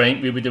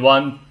offspring will be the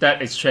one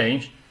that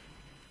exchange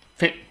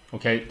fit,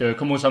 okay, the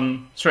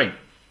chromosome string.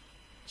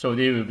 So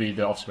they will be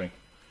the offspring.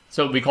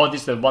 So we call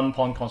this the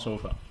one-point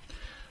crossover.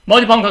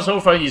 Multi-point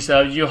crossover is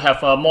you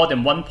have more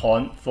than 1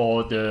 point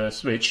for the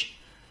switch,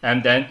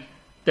 and then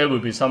there will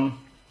be some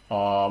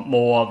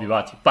more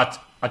variety. But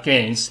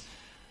again,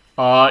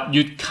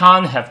 you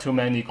can't have too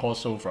many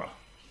crossover.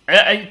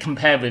 I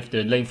compare with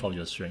the length of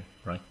your string,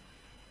 right?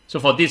 So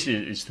for this,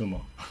 it's too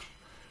more.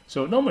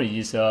 So normally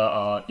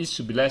it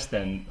should be less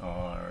than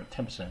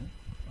 10%,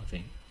 I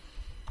think.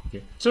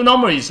 Okay. So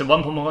normally it's a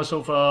 1 point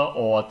crossover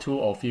or 2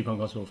 or 3 point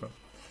crossover.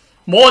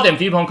 More than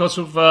 3 point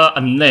crossover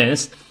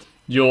unless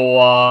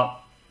your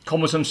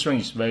chromosome string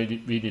is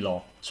very really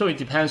long. So it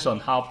depends on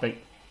how big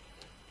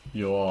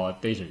your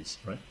data is,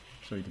 right?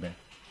 So it depends.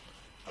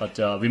 But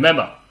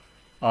remember,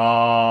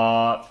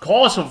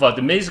 crossover,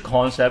 the basic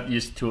concept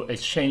is to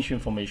exchange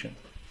information.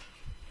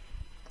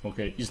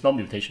 Okay, it's not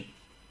mutation.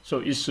 So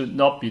it should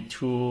not be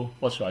too,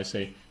 what should I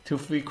say, too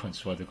frequent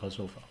for the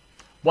crossover.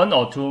 1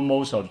 or 2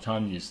 most of the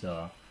time is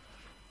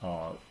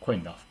quite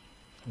enough.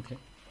 Okay.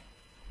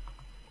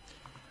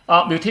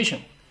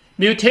 Mutation.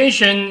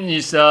 Mutation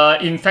is,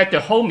 in fact, the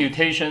whole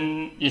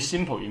mutation is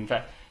simple. In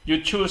fact, you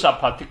choose a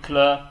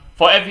particular,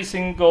 for every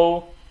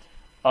single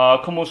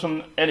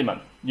chromosome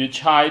element, you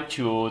try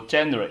to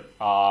generate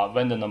a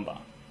random number.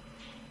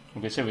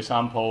 Okay, so for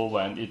example,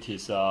 when it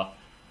is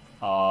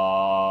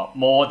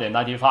more than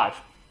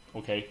 95,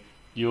 okay,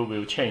 you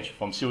will change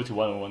from 0 to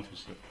 1 or 1 to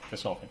 0.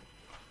 That's all.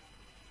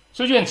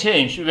 So you can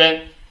change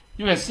when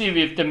you can see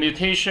if the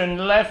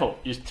mutation level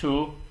is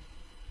too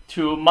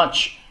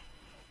much,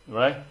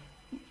 right?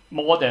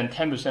 More than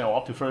 10% or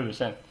up to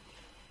 30%.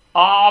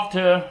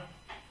 After,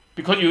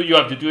 because you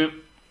have to do it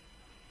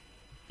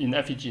in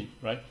every gene,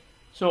 right?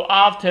 So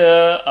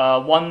after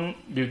one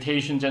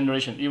mutation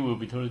generation, it will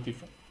be totally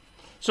different.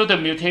 So the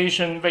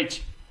mutation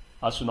rate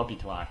should not be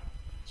too high.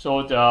 So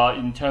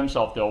in terms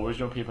of the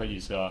original paper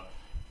is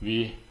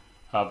we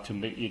have to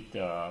make it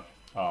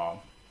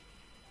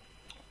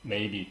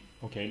maybe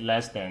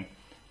less than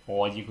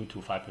or equal to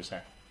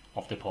 5%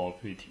 of the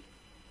probability.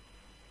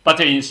 But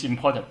it is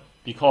important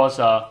because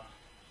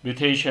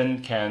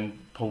mutation can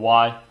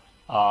provide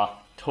a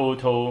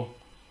total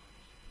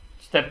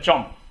step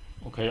jump,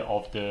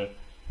 of the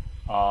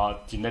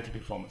genetic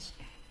performance.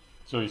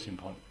 So it's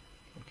important.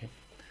 Okay.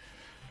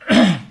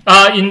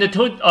 In the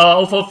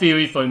overall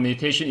theory for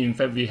mutation, in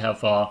fact, we have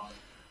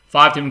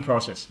 5 different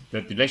processes: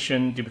 the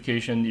deletion,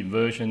 duplication,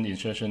 inversion,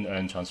 insertion,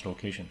 and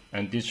translocation.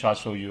 And this chart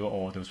shows you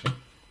all those things.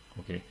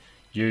 Okay.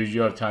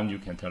 You have time, you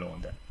can tell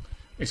on that.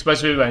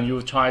 Especially when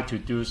you try to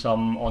do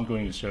some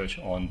ongoing research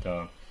on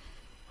the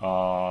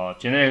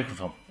genetic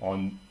form,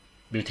 on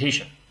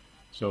mutation.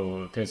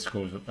 So that's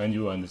cool, and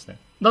you understand.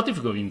 Not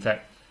difficult, in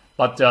fact,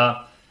 but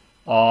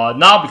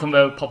now become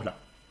very popular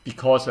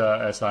because,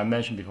 as I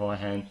mentioned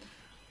beforehand,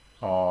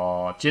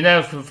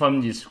 genetic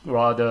form is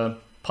rather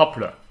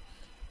popular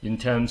in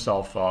terms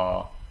of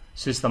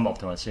system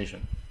optimization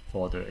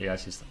for the AI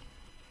system.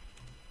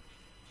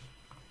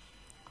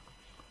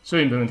 So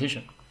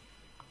implementation.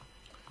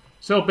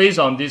 So based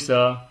on this,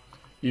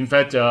 in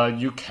fact,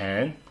 you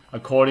can,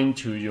 according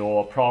to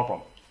your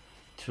problem,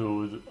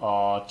 to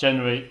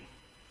generate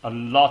a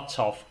lot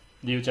of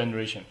new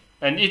generation.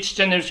 And each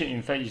generation,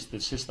 in fact, is the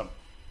system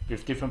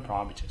with different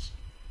parameters.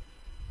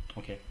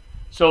 Okay.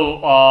 So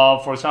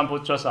for example,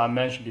 just I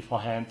mentioned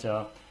beforehand,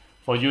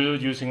 for you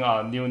using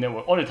a neural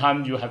network, all the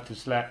time you have to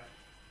select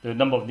the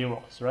number of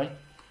neurons, right?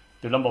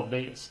 The number of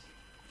layers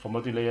for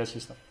multi-layer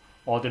system,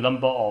 or the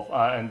number of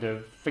and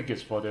the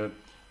figures for the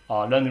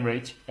learning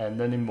rate and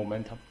learning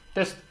momentum.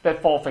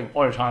 That four thing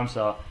all the times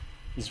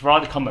is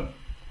rather common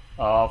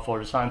for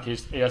the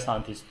scientists, AI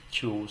scientists, to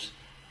choose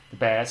the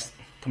best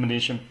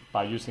combination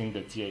by using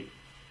the GA.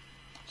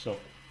 So,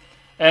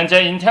 and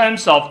in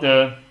terms of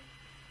the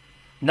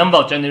number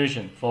of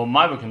generation, for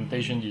my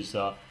recommendation is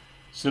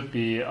should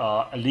be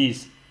at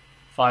least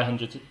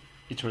 500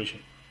 iteration.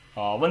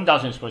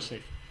 1,000 is quite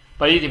safe,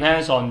 but it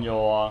depends on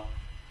your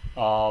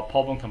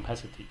problem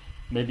capacity.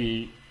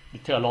 Maybe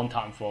it take a long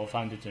time for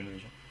 500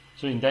 generation.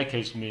 So in that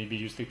case, maybe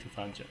you stick to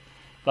 500.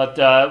 But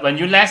when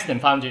you less than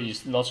 500,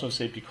 it's not so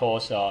safe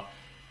because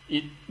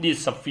it needs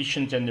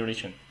sufficient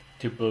generation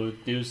to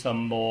produce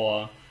some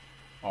more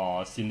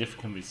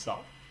significant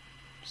result.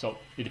 So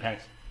it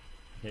depends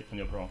on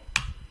your problem.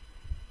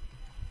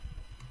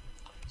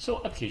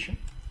 So application.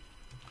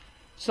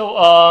 So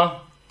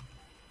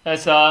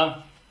as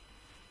I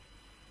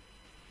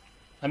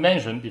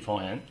mentioned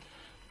beforehand,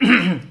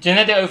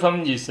 genetic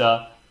algorithm is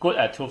good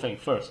at two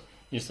things. First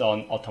is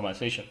on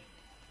optimization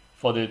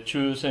for the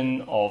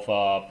choosing of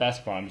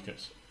best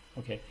parameters.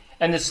 Okay,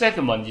 and the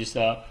second one is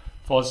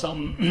for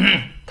some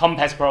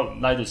complex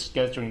problem like the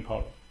scheduling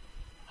problem,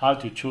 how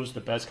to choose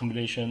the best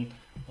combination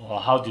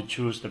or how to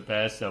choose the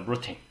best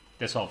routing.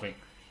 That sort of thing.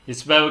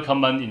 It's very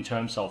common in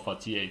terms of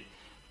GA.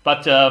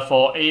 But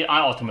for AI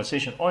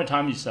optimization, all the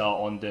time is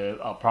on the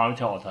parameter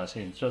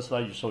optimization, just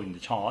like you saw in the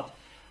chart.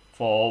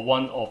 For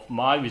one of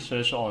my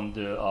research on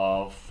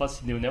the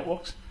first neural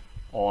networks,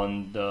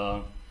 on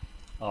the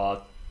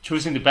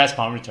choosing the best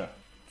parameter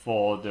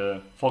for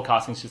the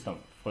forecasting system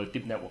for the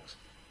deep networks.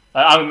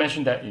 I will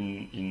mention that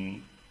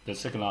in the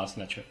second last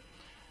lecture.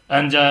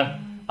 And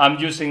I'm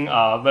using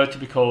a very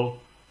typical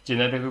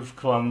genetic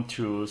algorithm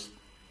to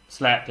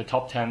select the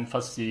top 10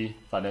 fuzzy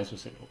financial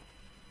signal.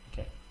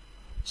 Okay.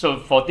 So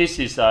for this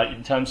is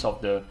in terms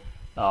of the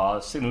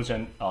signal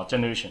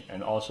generation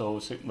and also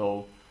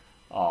signal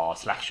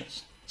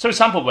selections. So for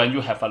example, when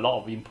you have a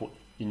lot of input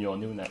in your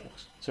neural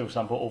networks, so for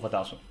example, over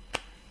 1,000.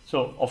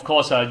 So of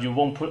course, you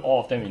won't put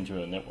all of them into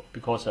your network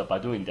because by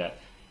doing that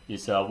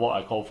is what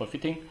I call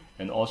overfitting,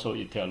 and also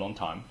it takes a long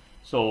time.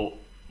 So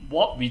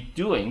what we're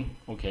doing,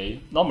 okay,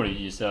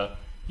 normally is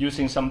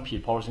using some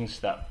pre-processing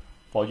step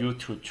for you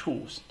to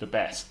choose the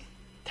best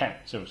 10,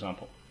 so for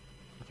example,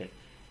 okay,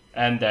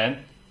 and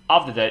then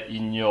after that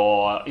in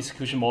your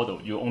execution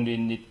model, you only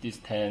need these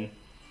 10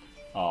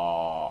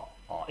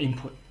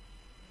 input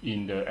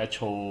in the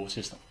actual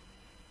system.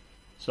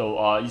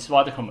 So it's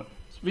rather common,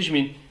 which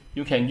means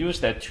you can use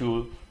that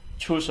to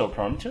choose your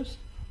parameters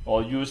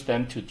or use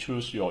them to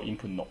choose your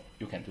input node.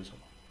 You can do so.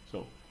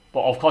 So,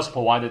 but of course,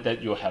 provided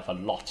that you have a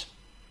lot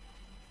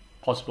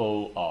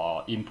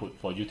possible input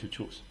for you to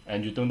choose,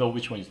 and you don't know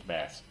which one is the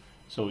best.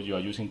 So you are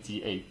using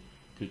GA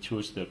to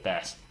choose the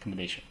best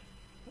combination.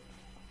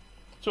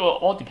 So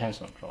it all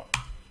depends on the problem.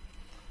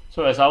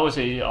 So as I always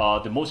say,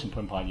 the most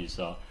important part is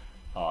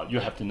you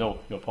have to know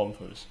your problem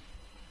first.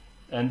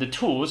 And the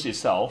tools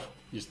itself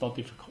is not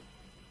difficult.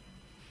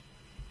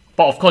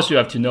 But of course, you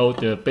have to know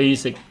the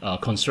basic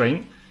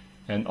constraint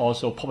and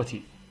also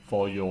property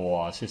for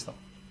your system.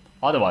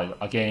 Otherwise,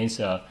 again,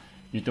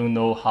 you don't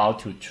know how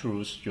to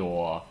choose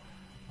your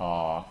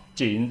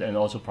gene and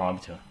also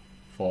parameter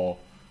for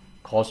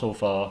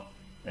crossover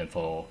and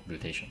for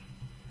mutation.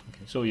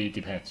 Okay, so it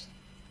depends.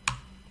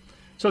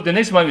 So the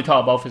next one we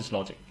talk about physics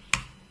logic.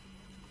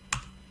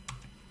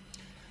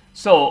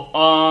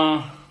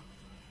 So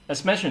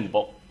as mentioned in the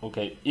book,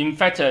 okay, in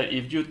fact,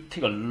 if you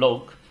take a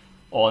look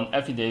on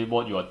every day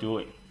what you are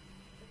doing,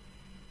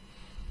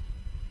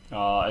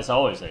 as I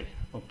always say,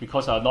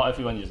 because not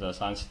everyone is a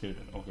science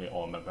student, okay,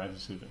 or a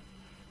mathematics student.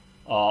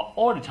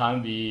 All the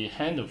time we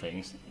handle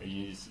things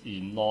is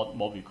in not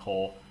what we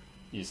call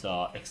is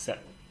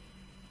exact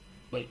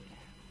way.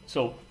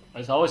 So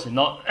as I always say,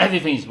 not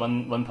everything is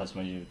 1 + 1 =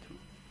 2.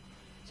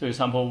 So for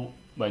example,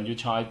 when you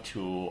try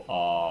to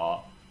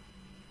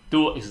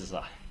do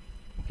exercise,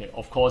 okay,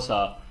 of course,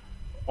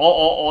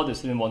 all the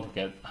students want to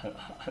get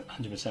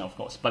 100%, of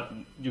course, but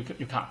you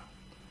can't.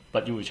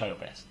 But you will try your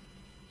best.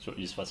 So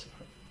it's what's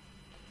different.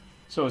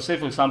 So say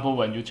for example,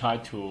 when you try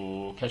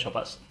to catch a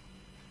bus,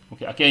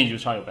 okay, again you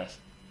try your best,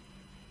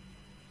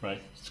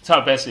 right? Try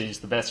your best is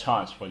the best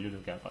chance for you to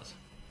get a bus.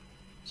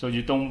 So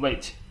you don't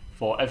wait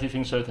for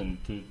everything certain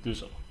to do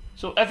so.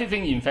 So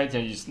everything in fact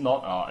is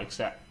not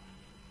exact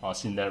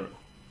scenario.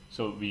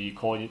 So we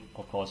call it,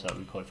 of course,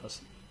 we call it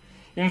first.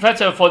 In fact,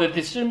 for the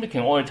decision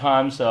making, all the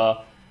times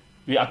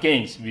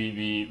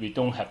we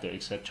don't have the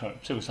exact term.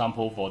 So for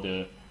example, for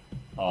the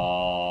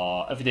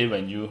every day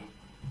when you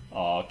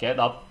get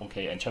up,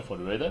 okay, and check for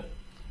the weather,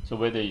 so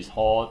whether it's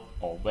hot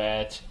or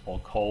wet or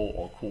cold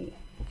or cool,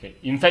 okay.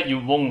 In fact, you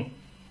won't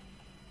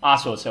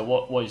ask yourself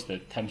what is the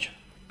temperature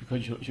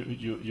because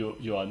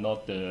you are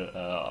not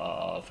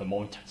the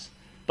thermometers.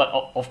 But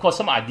of course,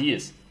 some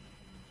ideas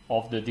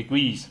of the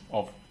degrees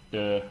of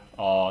the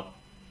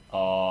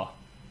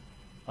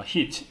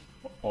heat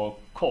or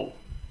cold.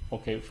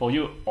 Okay, for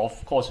you,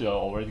 of course, you are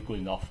already good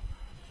enough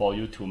for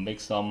you to make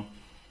some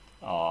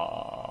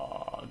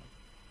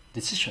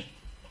decision.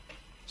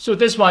 So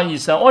this one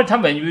is all the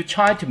time when you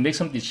try to make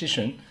some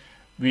decision,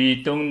 we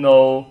don't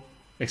know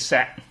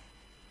exact,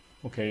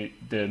 okay,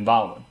 the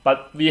environment,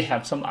 but we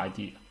have some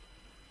idea.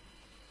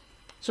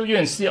 So you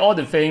can see all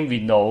the things we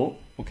know,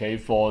 okay,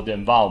 for the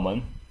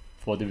environment,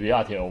 for the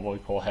reality, or what we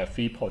call have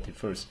three properties.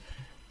 First,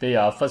 they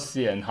are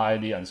fuzzy and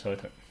highly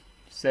uncertain.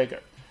 Second,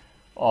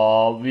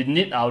 we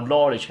need our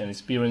knowledge and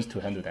experience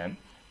to handle them.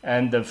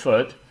 And the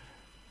third,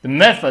 the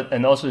method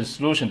and also the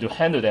solution to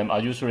handle them are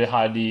usually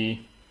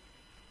highly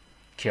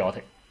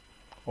chaotic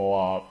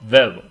or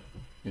variable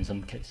in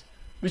some case,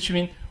 which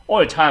means all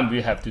the time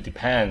we have to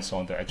depend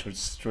on the actual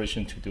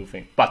situation to do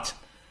things. But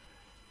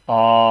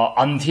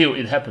until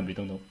it happens, we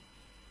don't know.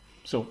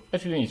 So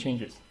everything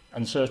changes,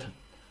 uncertain,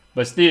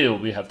 but still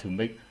we have to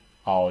make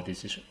our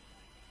decision.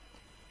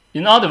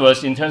 In other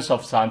words, in terms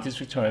of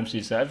scientific terms,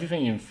 is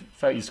everything in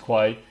fact is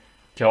quite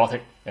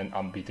chaotic and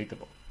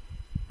unpredictable,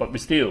 but we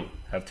still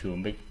have to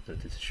make the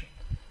decision.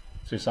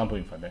 So example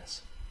in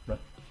finance, right?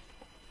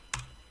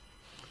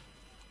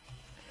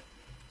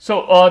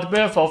 So the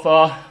breadth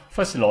of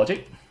fuzzy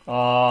logic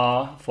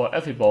for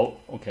every ball,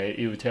 okay,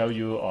 it will tell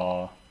you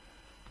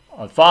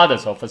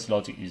fathers of fuzzy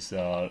logic is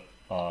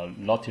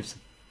Lotus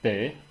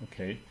Day,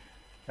 okay,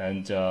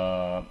 and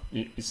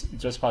it's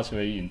just passed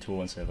away in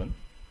 2017.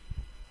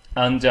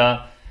 And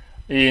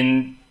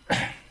in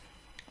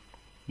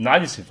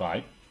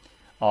 1965,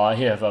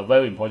 he have a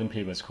very important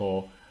paper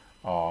called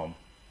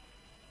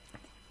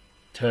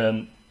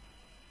term,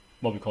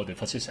 what we call the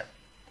fuzzy set.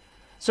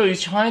 So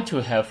he's trying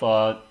to have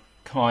a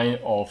kind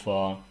of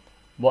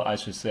what I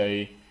should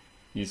say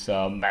is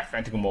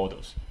mathematical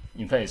models.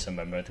 In fact, it's a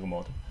mathematical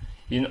model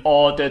in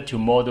order to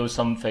model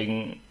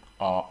something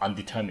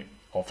undetermined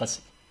or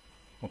fuzzy.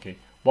 Okay,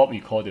 what we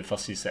call the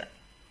fuzzy set.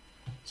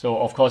 So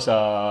of course,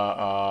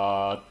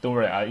 don't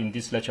worry. In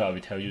this lecture, I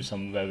will tell you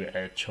some very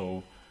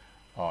actual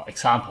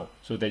example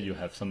so that you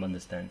have some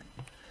understanding.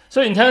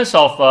 So in terms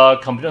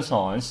of computer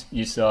science,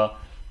 is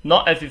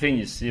not everything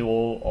is 0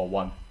 or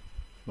 1,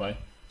 right?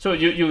 So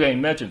you can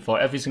imagine for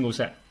every single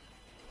set,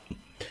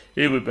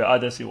 it will be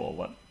either 0 or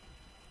 1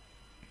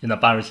 in a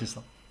binary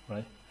system,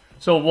 right?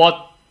 So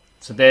what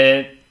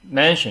they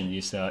mentioned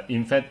is,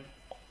 in fact,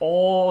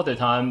 all the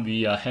time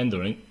we are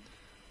handling,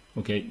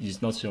 okay,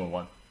 is not 0 or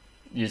 1.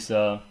 Is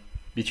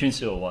between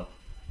 0 and 1.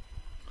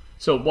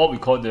 So what we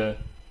call the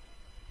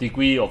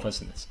degree of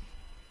fuzziness,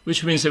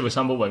 which means, for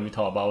example, when we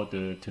talk about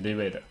the today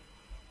weather,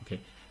 okay,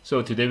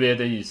 so today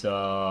weather is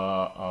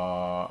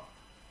not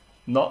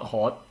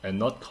hot and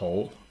not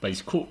cold, but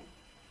it's cool.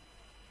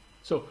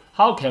 So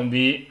how can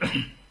we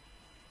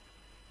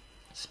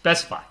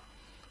specify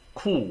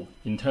cool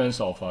in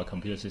terms of a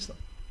computer system?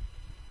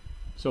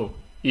 So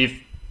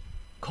if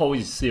cold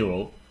is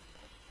 0,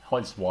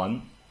 hot is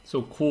 1,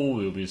 so cool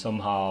will be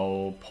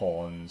somehow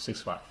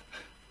 0.65.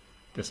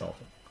 That's all.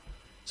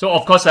 So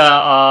of course,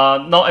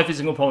 not every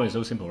single problem is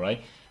so simple,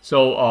 right?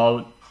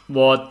 So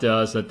what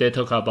the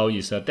data talk about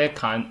is that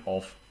kind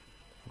of,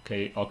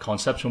 okay, a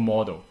conceptual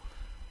model.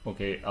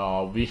 Okay,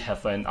 we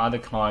have another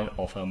kind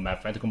of a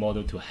mathematical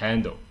model to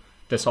handle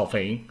that sort of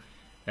thing,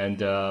 and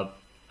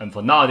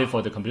for nowadays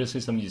for the computer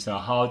system is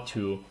how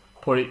to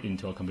put it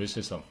into a computer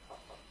system.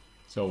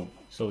 So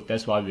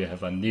that's why we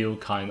have a new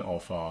kind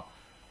of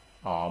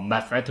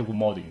mathematical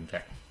model. In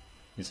fact,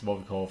 it's what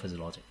we call fuzzy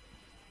logic.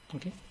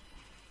 Okay.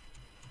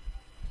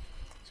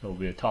 So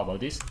we'll talk about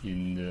this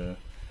in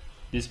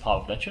this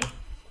part of lecture.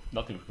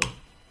 Not difficult.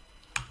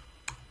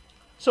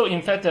 So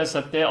in fact,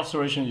 their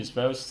observation is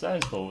very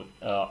sensible.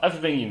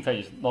 Everything in fact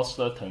is not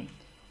certain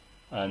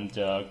and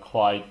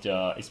quite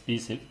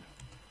explicit,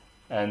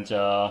 and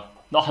not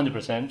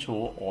 100%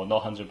 true or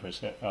not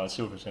 100%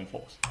 0%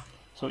 false.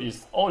 So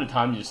it's all the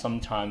time is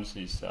sometimes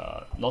is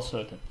not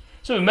certain.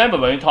 So remember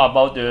when we talk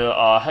about the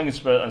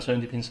Hagen-Spread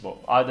uncertainty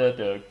principle, either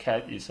the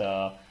cat is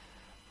dead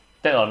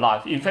or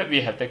alive. In fact,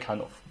 we have that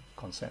kind of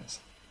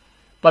consensus.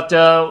 But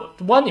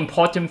one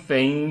important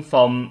thing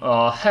from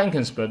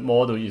Hagen-Spread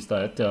model is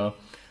that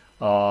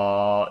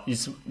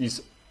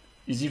is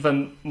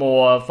even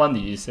more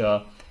funny is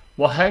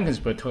what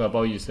Hagen-Spread talk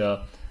about is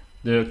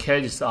the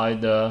cat is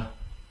either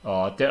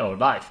dead or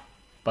alive,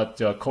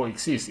 but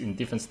coexist in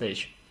different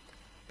stage.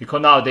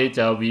 Because nowadays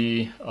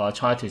we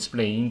try to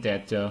explain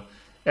that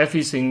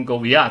every single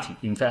reality,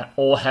 in fact,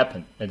 all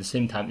happen at the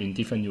same time in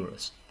different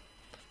universes.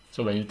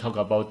 So when you talk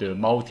about the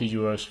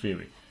multi-universe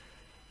theory,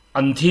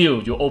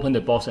 until you open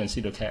the box and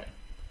see the cat.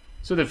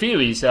 So the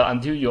theory is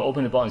until you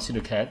open the box and see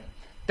the cat,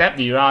 that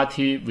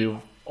reality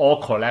will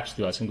all collapse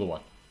to a single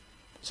one.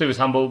 So for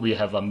example, we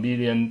have 1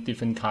 million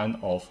different kind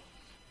of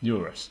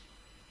universe,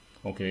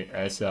 okay,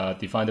 as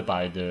defined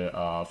by the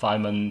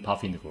Feynman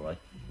path integral, right?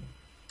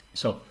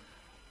 So,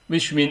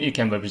 which means it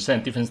can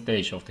represent different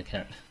stage of the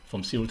cat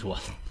from 0 to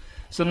 1.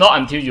 So not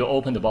until you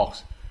open the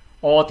box,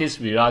 all this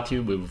reality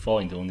will fall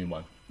into only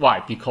one. Why?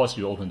 Because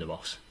you open the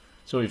box.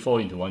 So it fall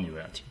into one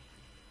reality.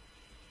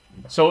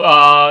 So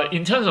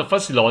in terms of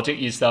fuzzy logic,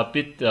 it's a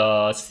bit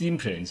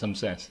simpler in some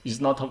sense. It's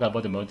not talking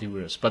about the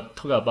multivariates, but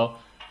talking about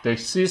the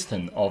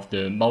existence of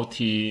the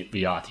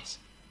multi-realities.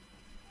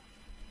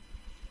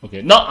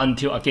 Okay, not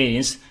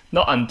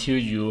until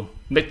you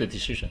make the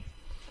decision.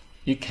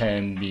 It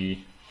can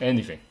be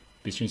anything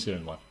between 0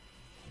 and 1.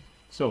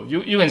 So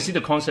you can see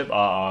the concepts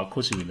are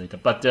closely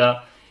related, but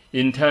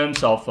in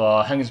terms of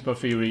Hagen-Sperr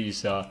theory,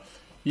 is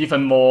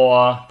even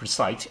more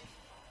precise.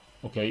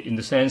 Okay, in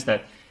the sense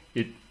that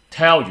it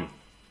tell you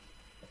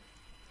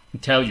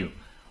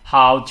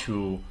how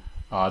to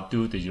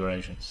do the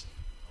iterations.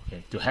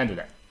 Okay, to handle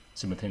that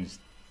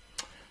simultaneously.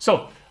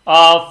 So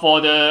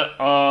for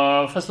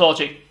the first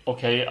logic,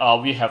 okay,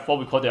 we have what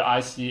we call the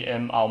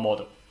ICMR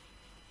model,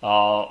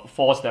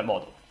 4-step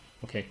model.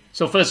 Okay,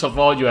 so first of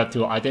all, you have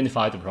to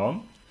identify the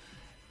problem,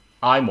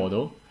 I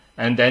model,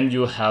 and then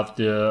you have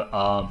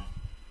the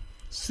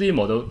C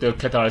model, the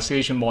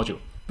categorization module,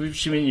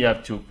 which means you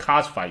have to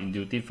classify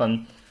into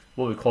different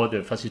what we call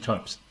the fuzzy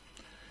terms.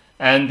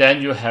 And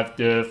then you have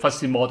the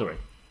fuzzy modeling,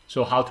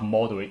 so how to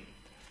model it.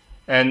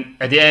 And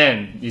at the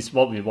end is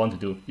what we want to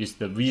do, is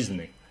the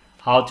reasoning,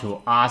 how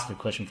to ask the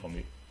question from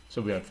it.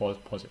 So we have 4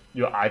 processes.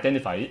 You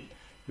identify it,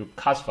 you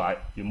classify it,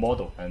 you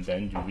model, and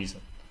then you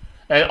reason.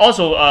 And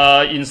also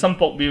in some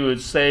book, we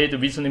would say the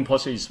reasoning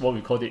process is what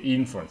we call the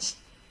inference.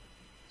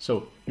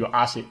 So you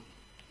ask it.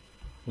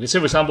 Okay, so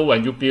for example,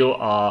 when you build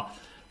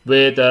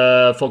with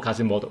a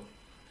forecasting model,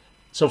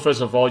 so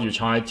first of all, you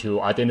try to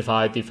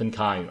identify different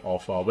kind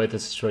of weather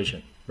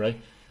situation, right?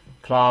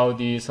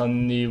 Cloudy,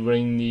 sunny,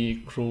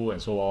 rainy, cool,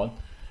 and so on.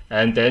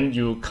 And then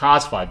you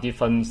classify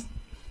different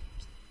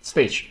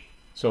stage.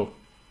 So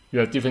you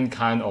have different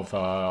kind of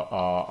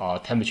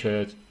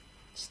temperature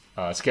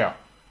scale,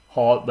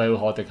 hot, very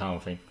hot, that kind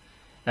of thing.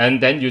 And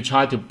then you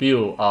try to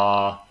build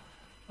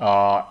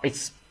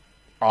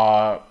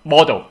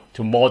model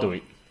to model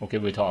it. Okay,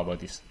 we'll talk about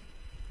this.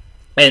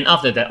 And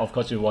after that, of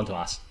course, you want to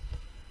ask,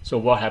 so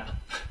what happened?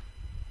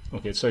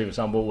 Okay, so for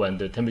example, when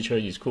the temperature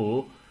is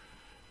cool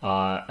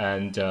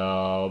and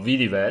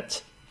really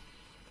wet,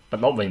 but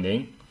not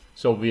raining,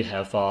 so we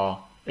have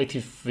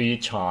 83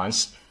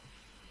 chance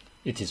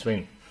it is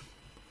raining.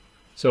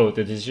 So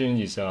the decision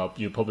is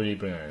you probably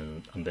bring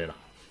an umbrella,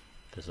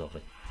 that sort of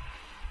thing.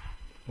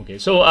 Okay,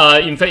 so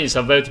in fact, it's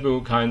a very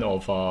typical kind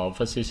of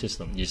fuzzy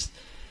system. Is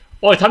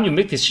all the time you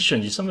make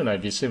decision is something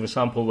like this. Say, for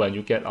example, when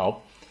you get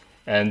up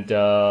and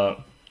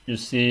you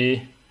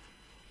see,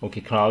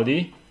 okay,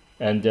 cloudy,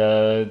 and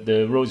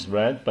the road is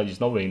red, but it's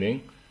not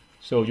raining.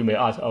 So you may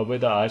ask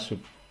whether I should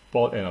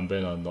bought an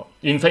umbrella or not.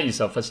 In fact, it's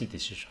a fuzzy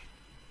decision.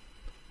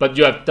 But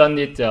you have done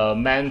it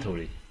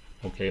mentally,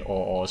 okay,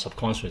 or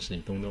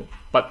subconsciously, don't know.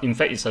 But in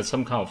fact, it's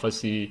some kind of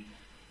fuzzy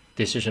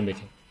decision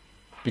making.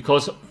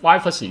 Because why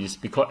fuzzy is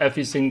because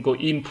every single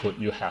input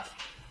you have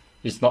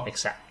is not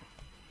exact.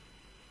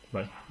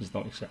 Right? It's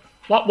not exact.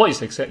 What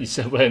is exact is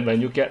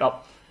when you get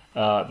up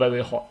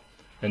very hot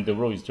and the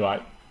road is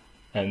dry,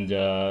 and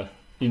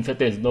in fact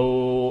there's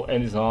no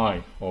any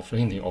sign of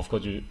raining. Of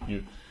course,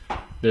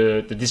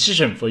 the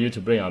decision for you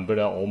to bring an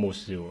umbrella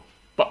almost zero.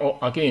 But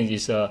again,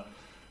 it's all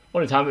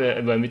the time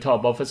when we talk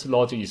about fuzzy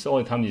logic, is all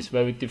the time it's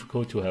very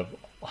difficult to have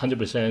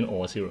 100%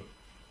 or 0.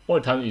 All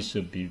the time it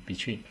should be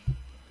between,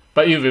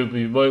 but it will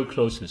be very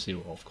close to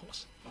 0, of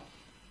course.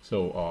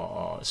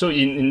 So so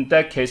in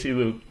that case, it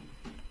will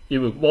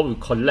what will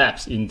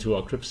collapse into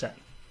a crypt set.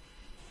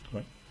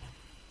 Right?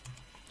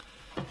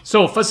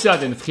 So fuzzy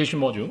identification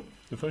module,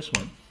 the first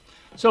one.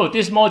 So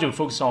this module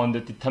focuses on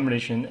the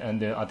determination and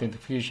the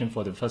identification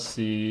for the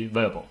fuzzy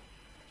variable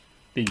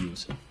being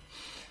used.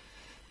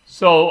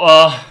 So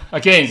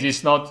again,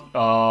 it's not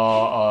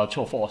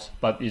true or false,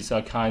 but it's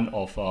a kind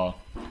of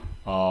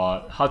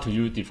how do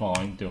you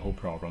define the whole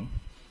problem.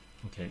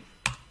 Okay.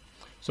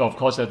 So of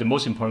course, the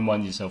most important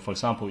one is, for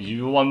example, if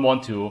you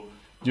want to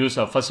use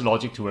a fuzzy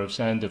logic to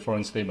represent the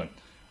following statement: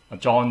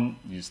 John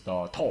is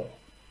tall.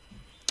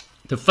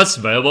 The first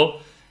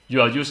variable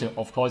you are using,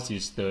 of course,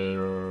 is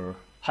the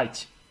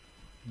height,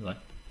 right?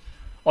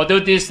 Although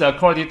this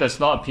quality does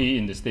not appear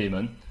in the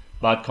statement,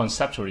 but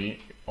conceptually,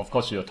 of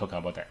course, you are talking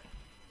about that,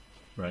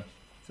 right?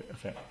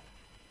 Fair.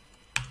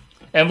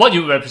 And what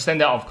you represent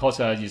that, of course,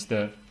 is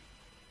the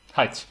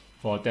height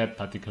for that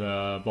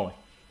particular boy,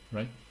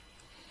 right?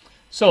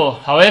 So,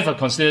 however,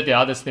 consider the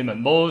other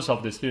statement. Most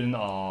of the students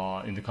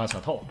are in the class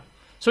are tall.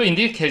 So in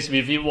this case,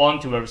 if we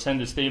want to represent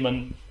the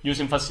statement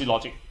using fuzzy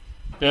logic,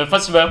 the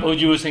first variable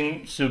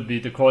using should be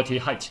the quality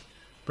height,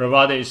 but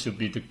rather it should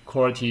be the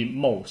quality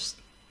most.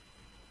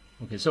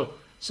 Okay, so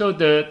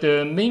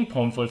the main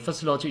point for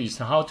fuzzy logic is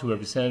how to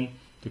represent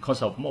the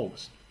concept of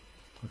most.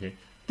 Okay,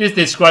 this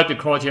describes the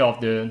quality of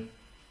the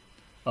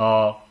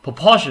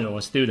proportion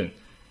of students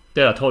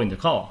that are tall in the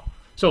class.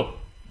 So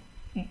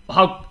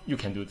how you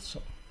can do this?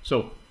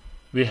 So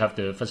we have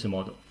the fuzzy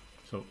model.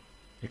 So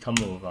it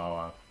comes with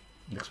our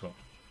next one,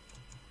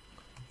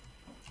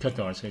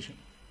 categorization.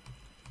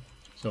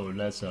 So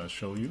let's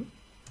show you.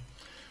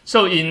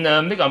 So in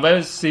make a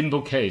very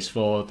simple case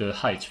for the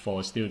height for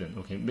a student.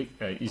 Okay,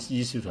 it's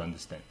easy to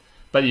understand.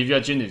 But if you're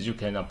a genius, you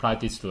can apply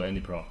this to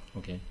any problem.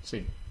 Okay,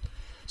 see.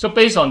 So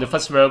based on the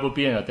first variable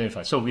being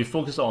identified, so we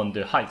focus on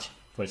the height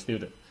for a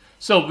student.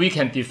 So we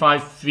can define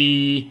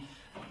 3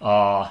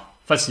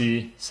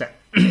 fuzzy set.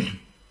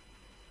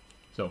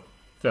 So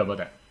fair about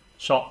that.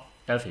 Short,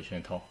 average,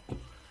 and tall.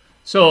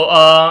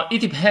 So it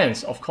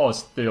depends, of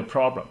course, your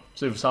problem.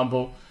 So for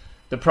example,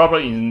 the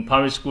problem in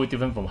primary school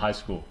different from high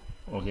school,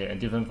 okay, and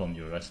different from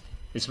university.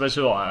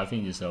 Especially, I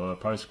think it's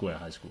primary school and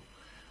high school.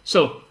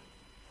 So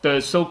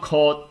the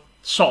so-called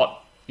short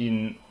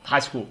in high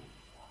school,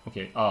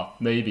 okay,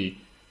 maybe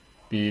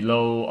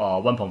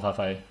below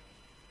 1.55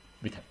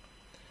 meter.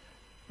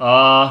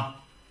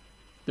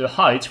 The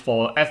height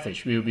for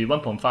average will be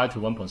 1.5 to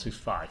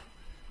 1.65,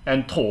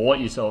 and tall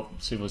is,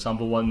 say for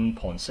example,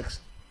 1.6.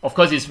 Of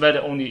course, it's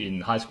valid only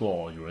in high school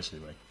or university,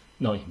 right?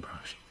 Not in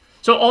primary.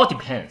 So all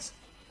depends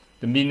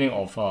the meaning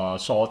of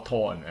short,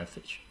 tall, and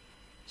average.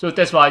 So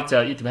that's why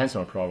it depends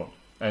on the problem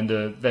and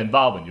the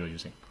environment you're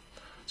using.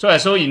 So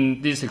as so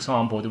in this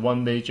example, the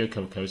one major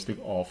characteristic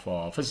of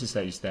fuzzy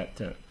set is that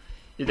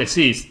it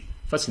exists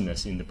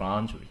fuzziness in the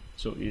boundary.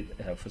 So it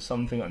has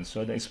something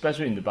uncertain,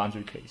 especially in the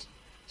boundary case.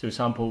 So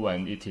example,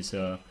 when it is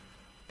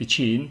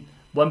between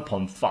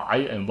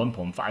 1.5 and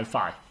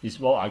 1.55 is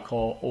what I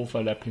call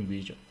overlapping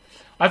region.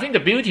 I think the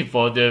beauty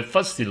for the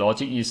fuzzy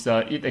logic is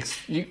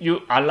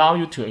you allow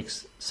you to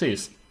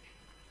exist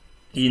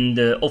in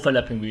the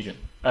overlapping region.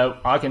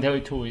 I can tell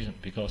you 2 reasons,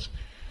 because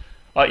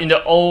in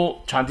the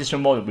old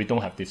transition model we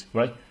don't have this,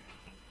 right?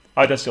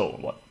 Either so or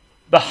what.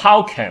 But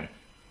how can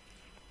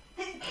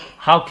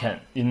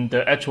in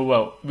the actual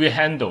world we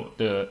handle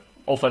the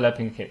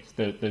overlapping case,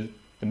 the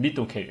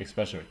middle case,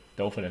 especially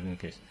the overlapping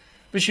case,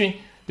 between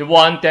the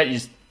one that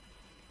is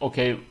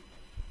okay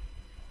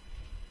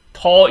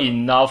tall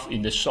enough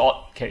in the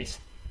short case,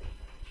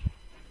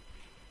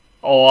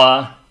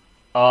 or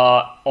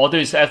although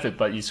it's average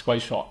but it's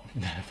quite short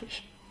in the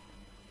average.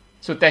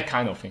 So that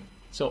kind of thing.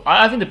 So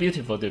I think the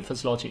beauty for the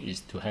first logic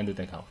is to handle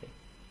that kind of thing.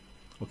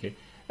 Okay,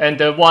 and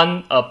the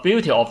one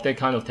beauty of that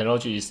kind of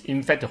technology is,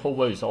 in fact, the whole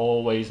world is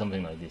always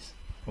something like this.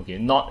 Okay,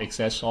 not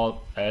exact, short,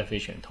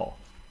 average, and tall.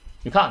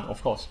 You can't,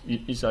 of course.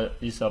 It's a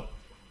so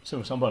for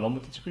example, a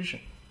normal distribution,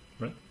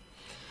 right?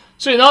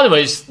 So in other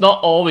words,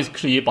 not always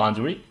clear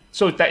boundary.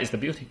 So that is the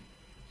beauty.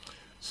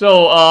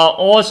 So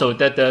also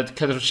that the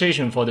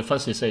categorization for the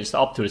fuzzy set is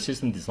up to the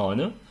system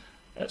designer.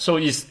 So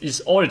it's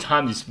all the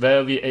time is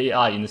very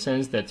AI in the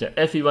sense that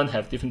everyone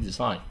have different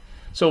design.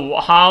 So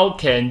how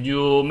can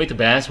you make the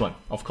best one?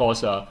 Of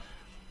course,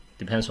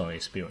 depends on the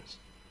experience,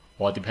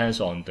 or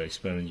depends on the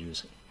experiment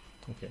using.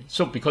 Okay.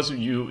 So because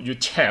you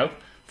check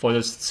for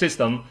the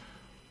system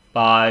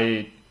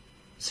by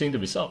seeing the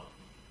result.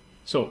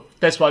 So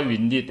that's why we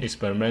need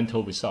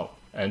experimental result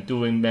and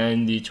doing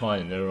many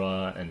trial and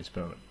error and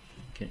experiment.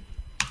 Okay.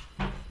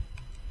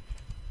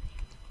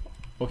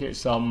 Okay,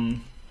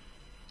 some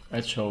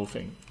actual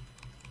thing.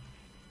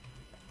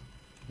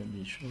 Let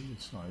me show you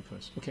the slide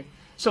first. Okay.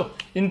 So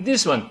in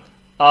this one,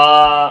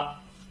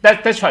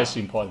 that try is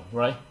important,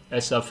 right?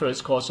 As a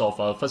first course of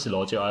fuzzy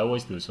logic, I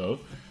always do so.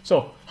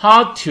 So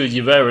how to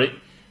evaluate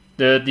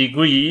the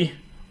degree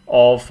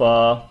of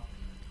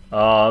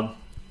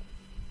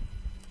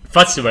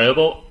fuzzy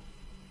variable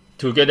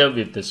together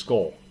with the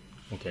score.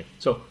 Okay,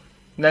 so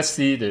let's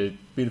see the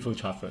beautiful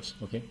chart first.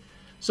 Okay,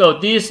 so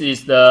this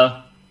is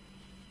the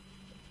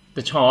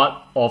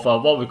chart of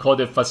what we call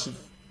the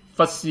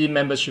fuzzy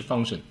membership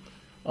function.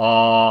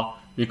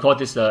 We call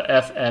this the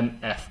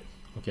FMF.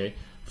 Okay,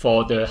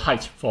 for the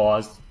height for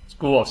a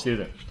school of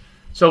students.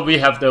 So we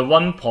have the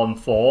 1.4,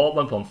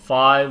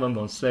 1.5,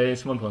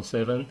 1.6,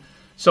 1.7.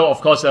 So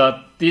of course,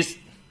 the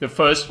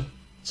first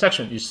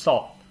section is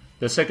short,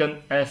 the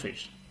second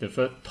average, the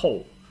third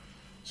tall.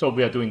 So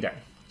we are doing that.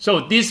 So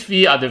these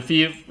 3 are the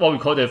 3 what we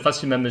call the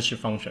fuzzy membership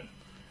function.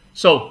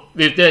 So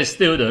with the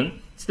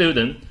student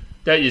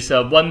that is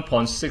a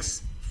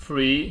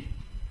 1.63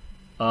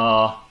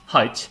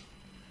 height.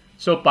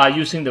 So by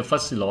using the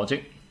fuzzy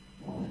logic,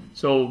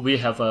 so we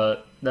have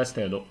a, let's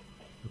take a look,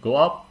 go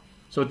up.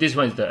 So this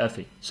one is the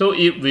average. So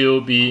it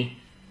will be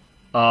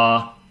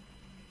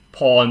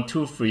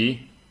 0.23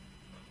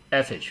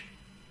 average,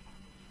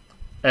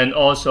 and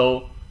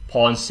also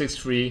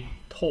 0.63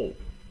 tall,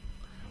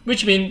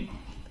 which means,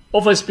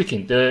 overall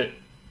speaking, the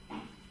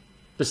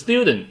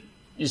student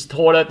is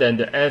taller than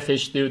the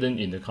average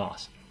student in the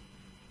class,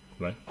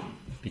 right?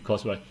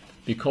 Because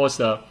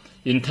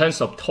in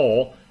terms of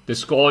tall, the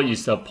score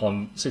is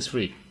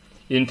 0.63.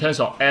 In terms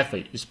of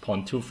average, it's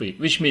 0.23,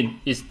 which means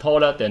it's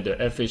taller than the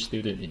average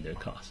student in the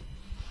class.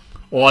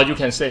 Or you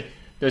can say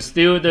the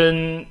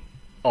student,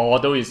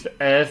 although it's the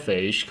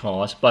average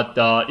class, but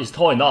it's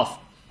tall enough,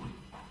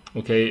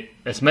 okay,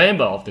 as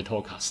member of the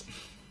tall class.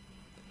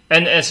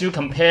 And as you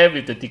compare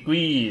with the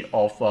degree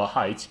of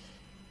height,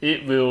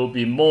 it will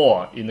be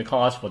more in the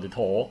class for the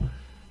tall,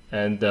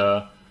 and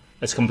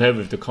as compared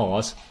with the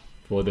class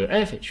for the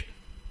average.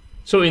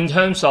 So in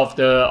terms of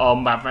the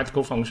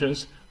mathematical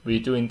functions, we're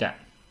doing that.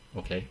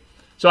 Okay.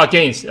 So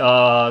again,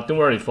 don't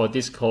worry for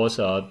this course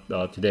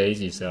today.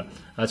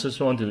 I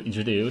just want to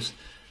introduce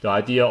the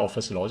idea of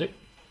fuzzy logic,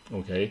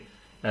 okay,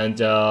 and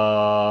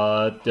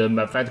the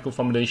mathematical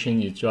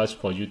formulation is just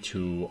for you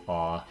to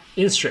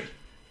illustrate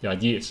the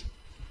ideas.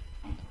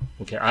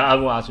 Okay, I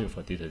will ask you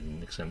for details in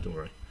the exam, don't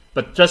worry.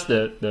 But just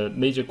the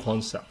major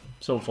concept.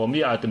 So for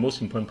me, the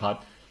most important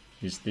part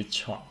is this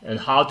chart and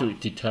how to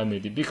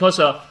determine it, because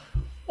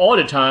all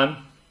the time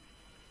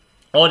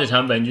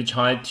when you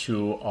try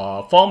to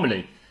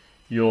formulate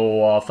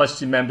your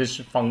fuzzy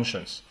membership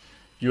functions,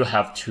 you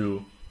have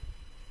to,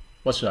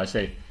 what should I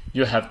say?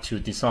 You have to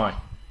design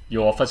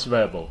your fuzzy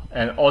variable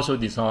and also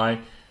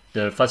design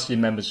the fuzzy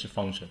membership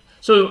function.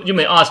 So you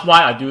may ask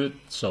why I do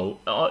so.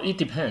 It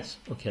depends,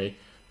 okay?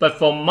 But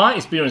from my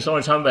experience, all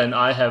the time when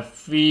I have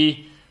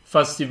 3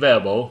 fuzzy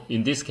variable,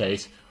 in this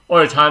case, all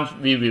the time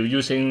we will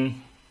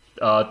using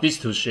these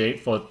 2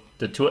 shapes for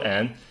the 2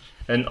 ends,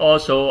 and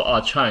also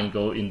a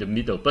triangle in the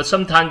middle. But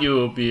sometimes you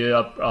will be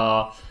a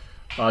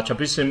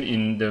trapezium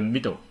in the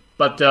middle.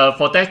 But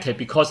for that case,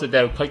 because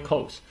they're quite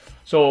close,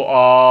 so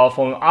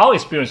from our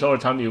experience, all the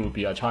time it will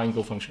be a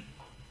triangle function.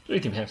 So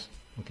it depends,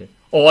 okay?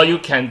 Or you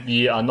can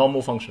be a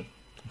normal function,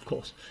 of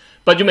course.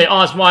 But you may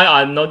ask why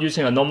I'm not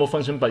using a normal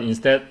function, but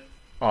instead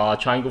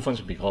triangle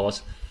function,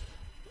 because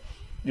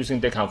using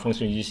that kind of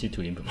function is easy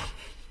to implement.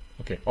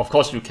 Okay, of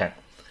course you can.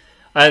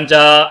 And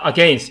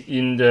again,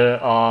 in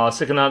the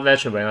second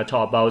lecture, when I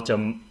talk about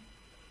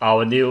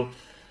our new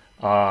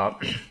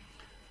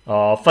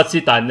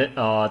fuzzy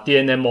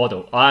DNA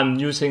model, I'm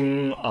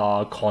using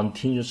a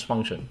continuous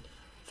function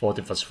for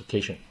the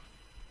falsification.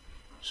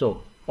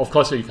 So of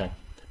course you can.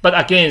 But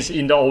again,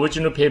 in the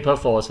original paper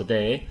for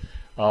today,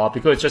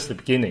 because it's just the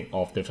beginning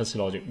of the fuzzy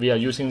logic, we are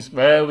using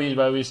very,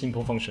 very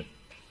simple function,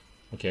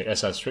 okay,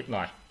 as a straight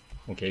line,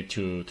 okay,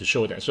 to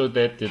show that, so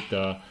that it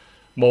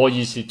more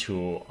easy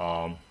to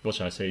what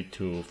should I say,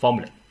 to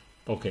formulate,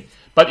 okay.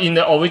 But in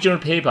the original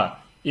paper,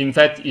 in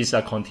fact, it's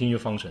a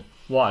continuous function.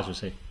 What I should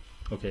say,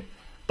 okay.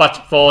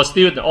 But for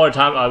students, all the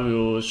time I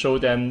will show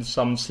them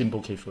some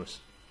simple case first.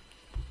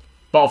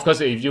 But of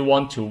course, if you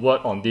want to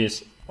work on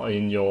this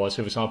in your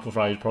civil science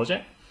profile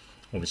project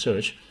or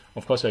research,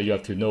 of course you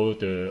have to know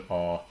the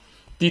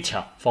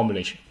detailed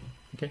formulation,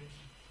 okay.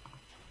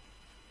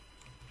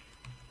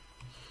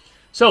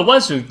 So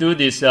once you do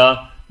this,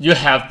 you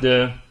have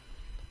the,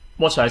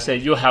 what should I say,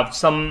 you have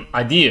some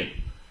idea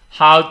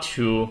how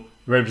to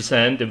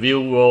represent the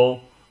real world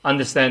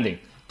understanding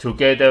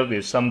together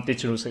with some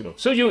digital signal.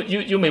 So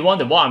you may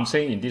wonder what I'm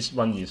saying in this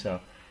one is,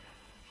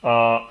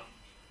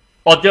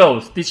 although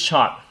this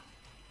chart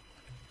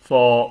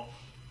for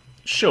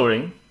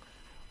showing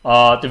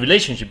the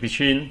relationship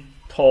between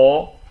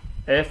tall,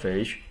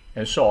 average,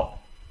 and short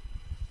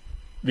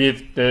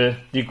with the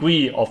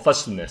degree of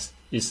fuzziness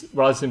is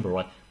rather simple,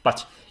 right?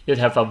 But it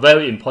have a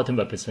very important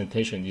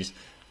representation is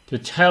to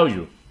tell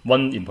you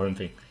one important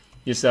thing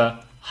is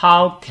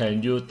how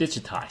can you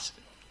digitize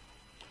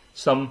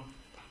some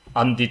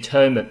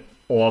undetermined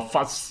or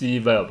fuzzy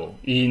variable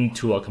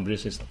into a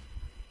computer system.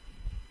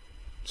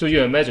 So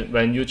you imagine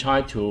when you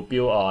try to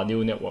build a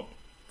neural network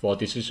for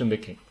decision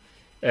making,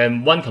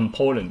 and one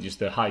component is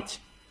the height.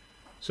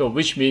 So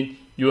which means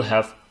you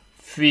have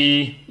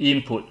 3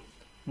 input.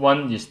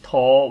 One is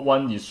tall,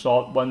 one is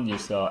short, one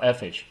is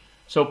average.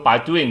 So by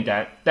doing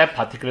that, that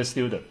particular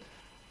student,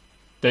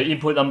 the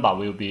input number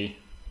will be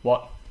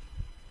what?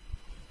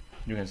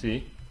 You can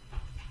see.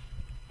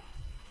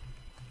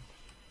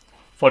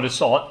 For the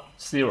short,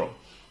 0.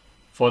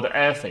 For the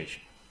average,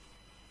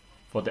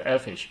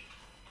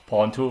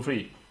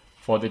 0.23.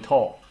 For the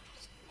tall,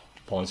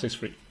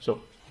 0.63.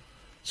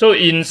 So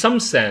in some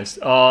sense,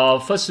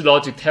 fuzzy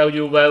logic tell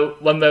you, well,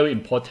 one very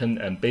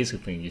important and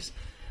basic thing is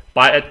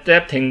by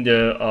adapting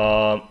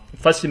the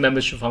fuzzy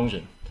membership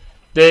function,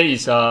 there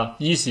is an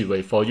easy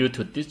way for you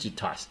to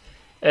digitize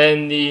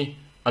any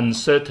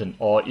uncertain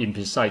or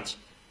imprecise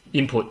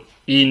input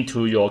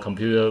into your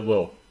computer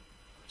world.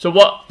 So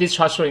what this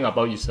chart showing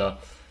about is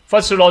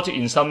fuzzy logic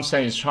in some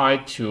sense is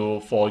trying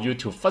for you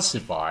to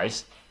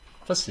fuzzify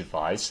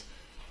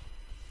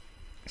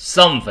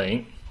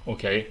something,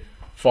 okay,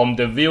 from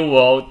the real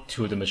world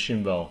to the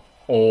machine world,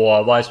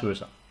 or vice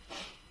versa.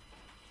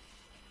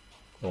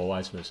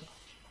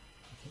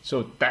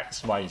 So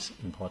that's why it's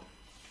important.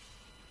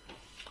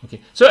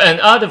 Okay. So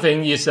another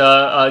thing is,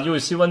 you will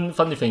see one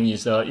funny thing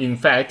is, in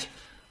fact,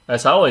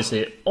 as I always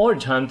say, all the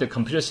time the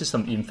computer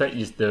system, in fact,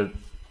 is the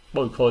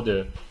what we call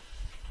the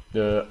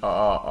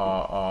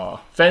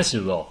fancy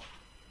world,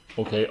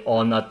 okay,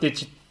 on a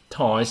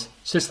digitized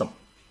system.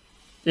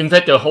 In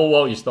fact, the whole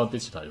world is not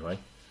digitized, right?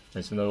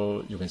 As you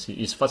know, you can see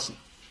it's fuzzy.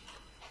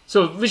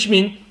 So which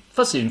means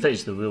fuzzy in fact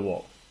is the real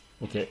world,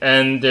 okay,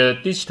 and the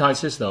digitized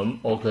system,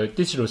 or the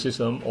digital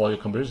system, or the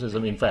computer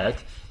system, in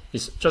fact,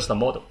 is just a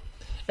model.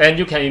 And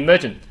you can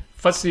imagine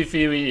fuzzy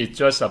theory is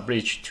just a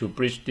bridge to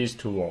bridge these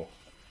two worlds.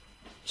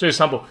 So,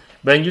 example,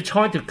 when you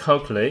try to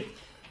calculate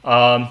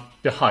the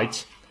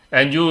height,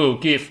 and you will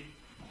give,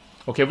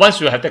 okay, once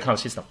you have that kind of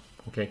system,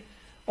 okay,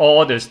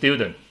 all the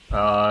student,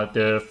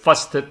 the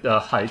first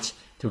height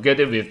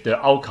together with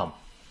the outcome.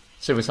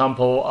 So, for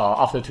example,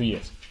 after 2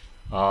 years,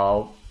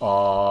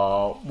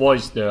 what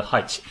is the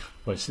height?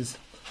 for a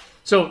system.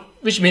 So,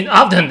 which means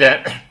after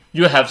that,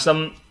 you have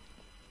some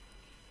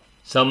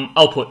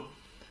output,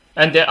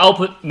 and the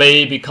output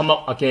may be come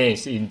up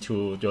against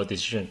into your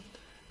decision,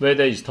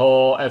 whether it's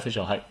tall, average,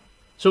 or height.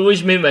 So,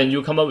 which means when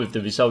you come up with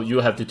the result, you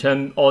have to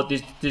turn all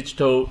this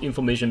digital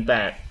information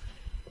back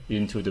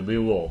into the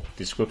real world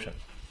description,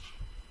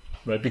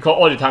 right? Because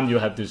all the time you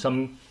have to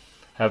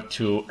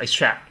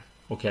extract,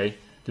 okay,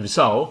 the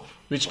result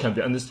which can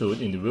be understood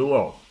in the real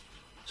world.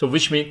 So,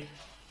 which means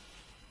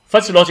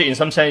fuzzy logic in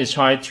some sense is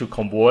trying to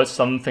convert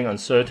something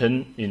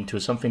uncertain into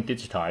something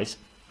digitized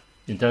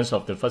in terms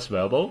of the first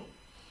variable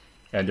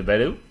and the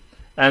value.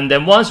 And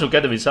then once you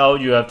get the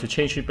result, you have to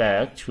change it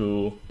back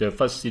to the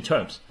fuzzy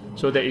terms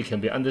so that it can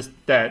be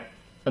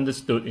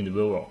understood in the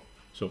real world.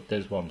 So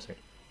that's what I'm saying.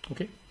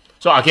 Okay.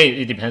 So again,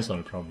 it depends on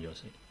the problem you're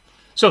saying.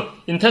 So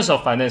in terms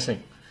of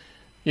financing,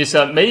 it's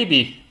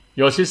maybe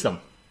your system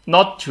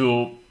not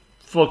to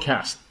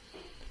forecast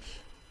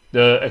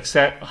the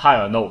exact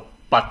high or low,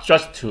 but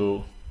just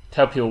to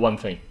tell people one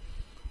thing,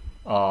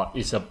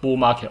 it's a bull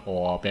market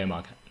or a bear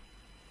market.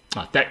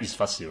 That is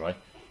fuzzy, right?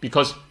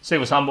 Because, say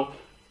for example,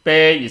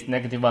 bear is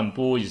 -1,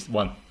 bull is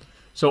 1.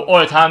 So all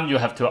the time you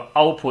have to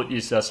output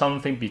is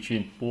something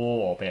between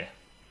bull or bear.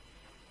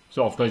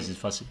 So of course it's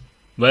fuzzy.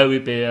 Very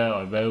bear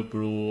or very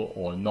bull,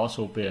 or not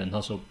so bear,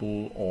 not so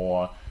bull,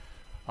 or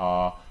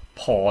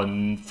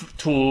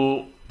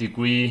 0.2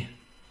 degree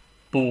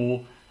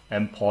bull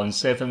and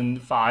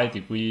 0.75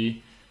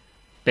 degree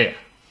bear.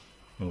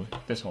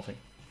 That's all thing.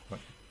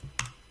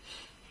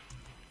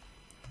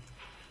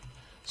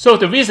 So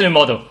the reasoning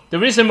model. The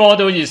reasoning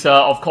model is,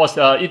 of course,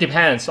 it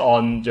depends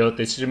on your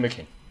decision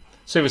making.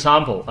 So, for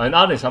example,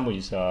 another example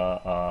is,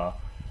 your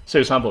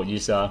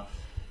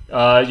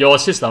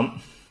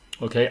system,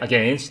 okay,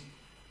 against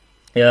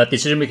a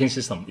decision making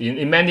system.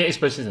 In many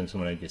expert systems,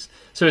 something like this.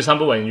 So, for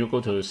example, when you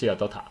go to see a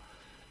doctor,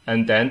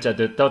 and then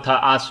the doctor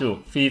asks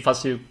you 3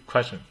 fuzzy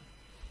questions.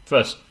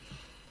 First,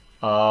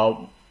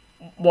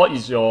 what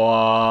is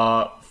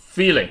your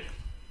feeling?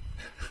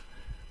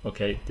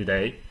 Okay,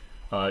 today.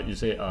 You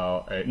say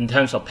in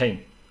terms of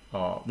pain,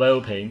 well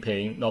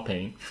pain, not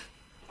pain,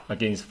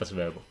 again it's first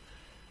variable.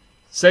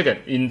 Second,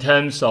 in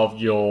terms of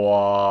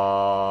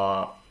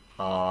your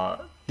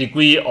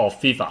degree of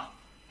fever,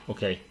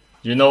 okay,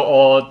 you know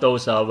all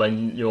those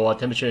when your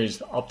temperature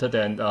is up to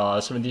than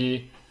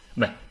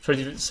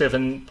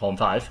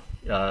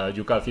 37.5,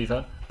 you got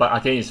fever, but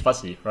again it's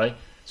fuzzy, right?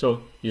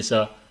 So it's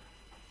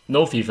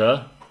no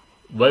fever,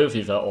 well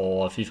fever,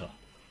 or fever,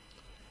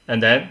 and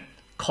then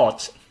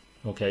cough,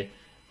 okay.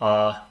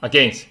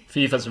 Again,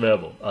 3 first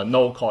variable,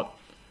 no cough,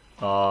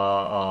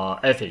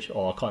 average,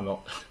 or cough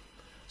not.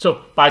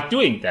 So by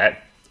doing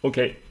that,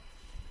 okay,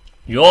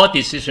 your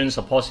decision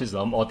support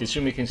system or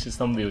decision making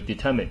system will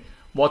determine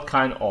what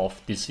kind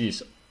of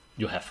disease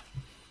you have,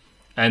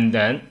 and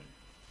then,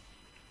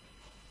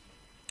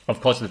 of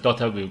course, the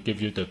doctor will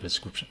give you the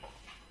prescription.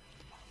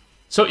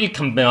 So it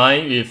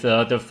combines with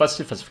the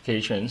first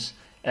classifications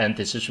and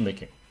decision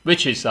making,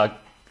 which is a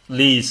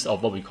list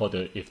of what we call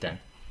the if-then.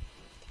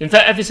 In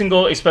fact, every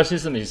single expert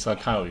system is a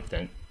kind of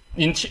if-then.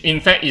 In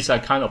fact, it's a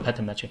kind of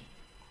pattern matching,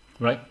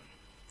 right?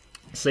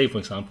 Say, for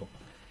example,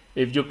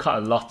 if you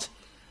cut a lot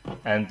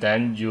and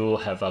then you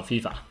have a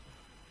fever,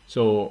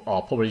 so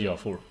probably you are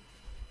full.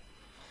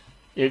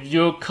 If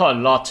you cut a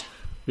lot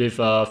with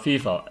a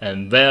fever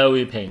and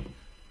very pain,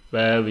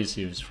 very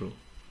serious flu.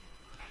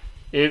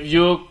 If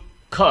you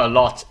cut a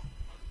lot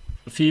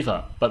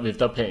fever but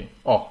without pain,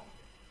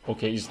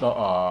 okay, it's not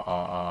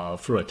a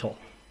flu at all.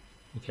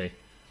 Okay.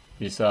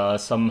 It's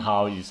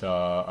somehow is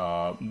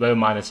a very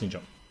minor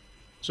syndrome.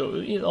 So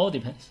it all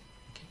depends.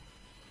 Okay.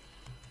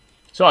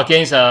 So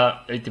again,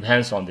 it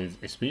depends on the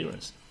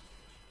experience.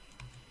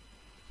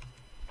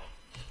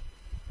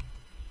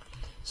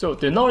 So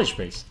the knowledge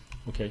base,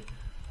 okay.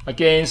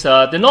 Again,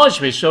 the knowledge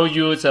base show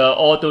you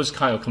all those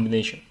kind of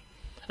combination.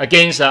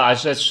 Again, I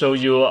just show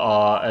you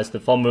as the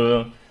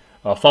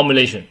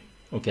formulation,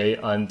 okay,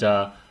 and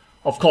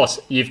of course,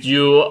 if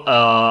you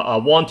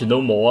want to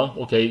know more,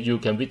 okay, you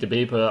can read the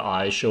paper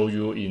I show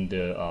you in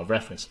the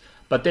reference.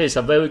 But there is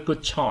a very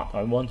good chart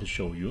I want to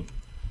show you,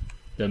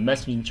 the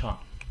mass mean chart.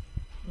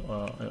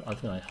 I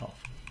think I have.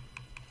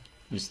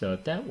 It's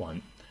that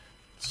one.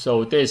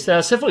 So there is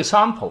several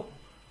examples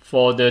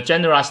for the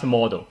generalized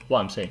model.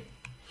 What I'm saying,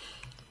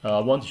 I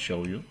want to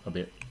show you a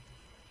bit.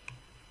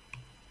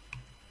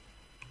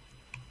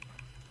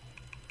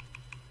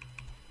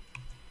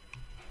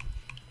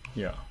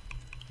 Yeah,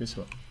 this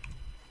one.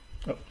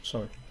 Oh,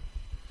 sorry.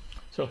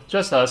 So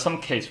just some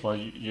case for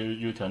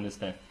you to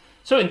understand.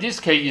 So in this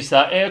case, it's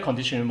an air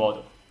conditioning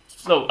model.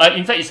 So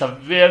in fact, it's a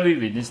very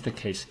realistic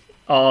case.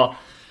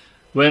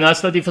 When I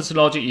studied first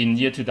logic in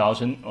year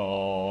 2000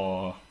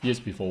 or years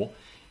before,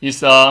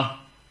 it's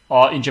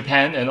in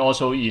Japan and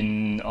also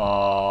in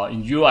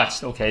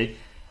US. Okay,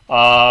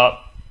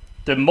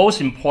 the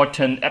most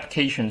important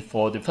application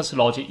for the fuzzy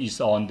logic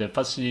is on the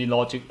fuzzy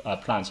logic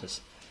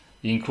appliances,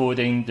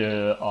 including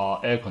the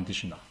air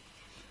conditioner.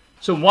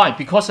 So why?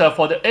 Because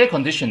for the air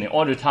conditioning,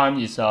 all the time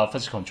is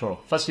physical control.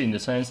 First, in the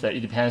sense that it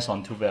depends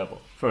on two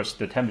variables. First,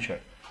 the temperature.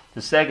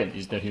 The second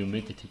is the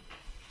humidity.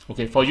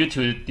 Okay, for you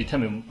to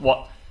determine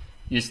what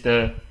is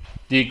the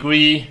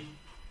degree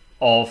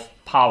of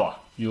power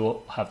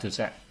you have to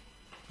set.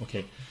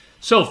 Okay,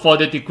 so for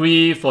the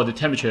degree, for the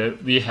temperature,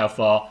 we have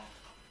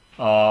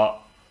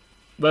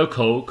very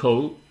cold,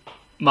 cold,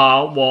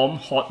 mild, warm,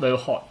 hot, very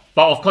hot.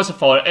 But of course,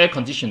 for air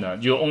conditioner,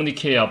 you only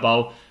care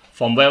about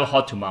from very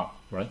hot to mild,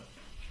 right?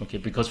 Okay,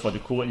 because for the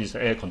cool one is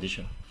air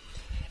conditioner.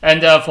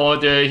 And for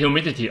the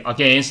humidity,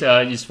 again,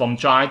 is from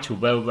dry to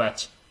very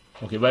wet.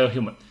 Okay, very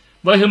humid.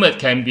 Very humid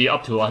can be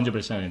up to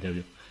 100%, I tell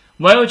you.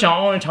 Very dry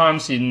all the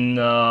times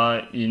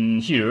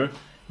in here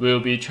will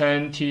be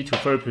 20 to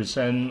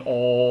 30%,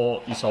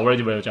 or it's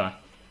already very dry.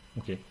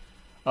 Okay,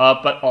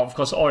 but of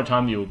course, all the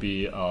time it will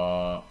be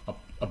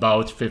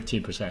about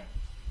 50%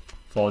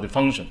 for the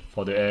function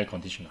for the air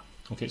conditioner.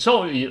 Okay,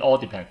 so it all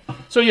depends.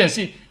 So you can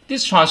see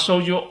this chart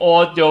shows you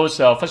all those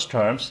first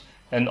terms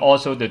and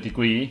also the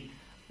degree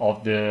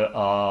of the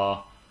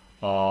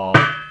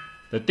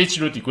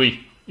digital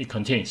degree it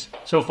contains.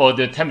 So for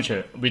the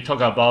temperature, we talk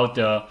about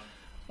the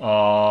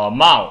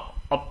mild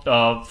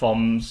up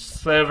from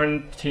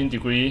 17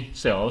 degrees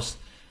Celsius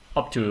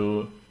up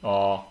to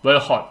very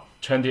hot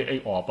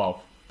 28 or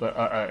above. But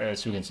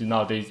as you can see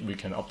nowadays, we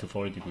can up to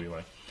 40 degrees,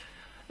 right?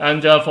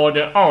 And for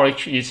the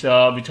RH is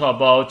we talk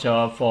about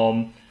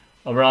from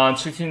around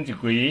 16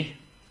 degree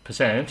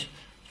percent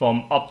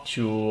from up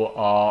to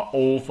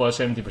over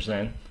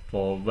 70%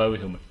 for very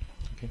humid.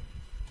 Okay.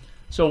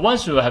 So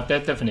once you have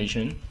that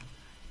definition,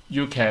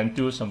 you can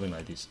do something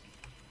like this.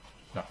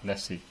 Now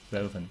let's see,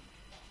 very funny.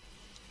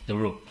 The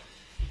rule: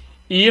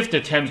 if the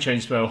temperature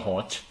is very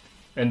hot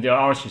and the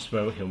RH is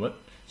very humid,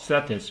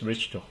 set the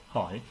switch to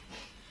high.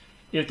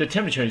 If the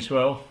temperature is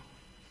very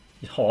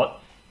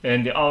hot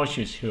and the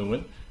RH is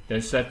humid,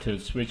 then set the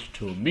switch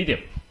to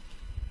medium.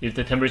 If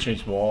the temperature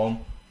is warm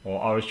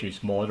or RH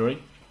is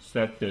moderate,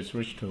 set the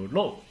switch to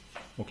low.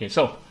 Okay,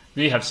 so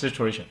we have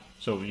situation.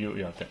 So you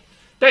have that.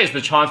 That is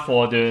the chart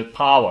for the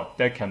power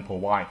that can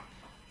provide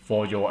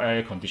for your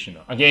air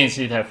conditioner. Again,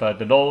 it have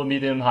the low,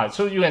 medium, high.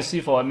 So you can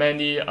see for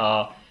many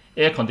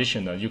air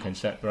conditioner, you can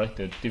set right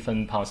the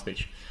different power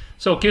stage.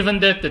 So given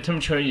that the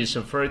temperature is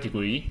 30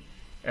 degrees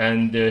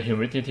and the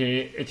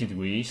humidity 80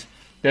 degrees,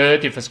 the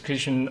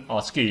differentiation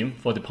scheme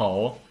for the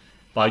power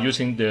by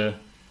using the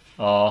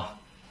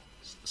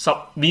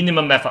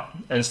sub-minimum method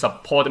and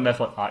support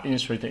method are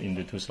illustrated in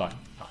the two slides.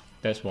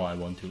 That's what I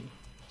want to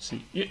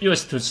see. You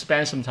have to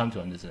spend some time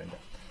to understand that.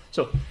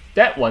 So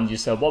that one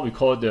is what we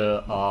call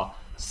the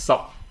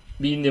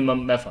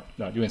sub-minimum method.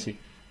 Now you can see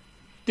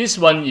this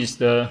one is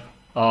the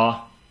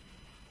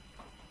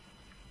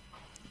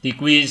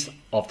degrees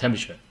of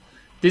temperature.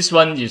 This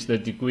one is the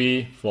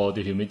degree for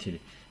the humidity.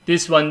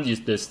 This one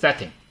is the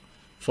setting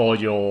for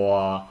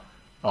your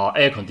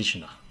air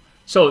conditioner.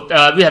 So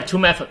we have two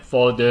methods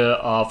for the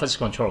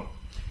physical control.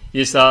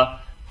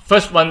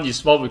 First one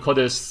is what we call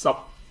the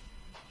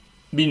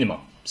sub-minimum.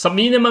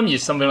 Sub-minimum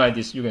is something like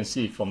this. You can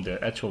see from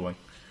the actual one.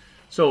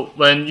 So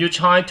when you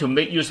try to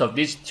make use of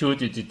these two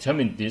to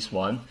determine this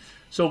one,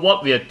 so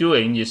what we are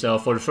doing is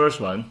for the first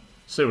one,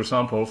 so for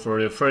example,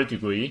 for the 30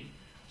 degree,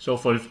 so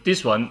for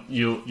this one,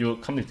 you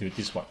come into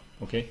this one,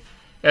 okay?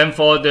 And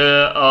for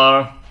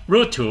the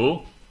root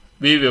 2,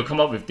 we will come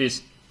up with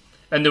this.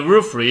 And the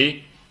root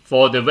 3,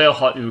 for the very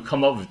hot, we will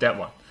come up with that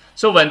one.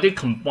 So when they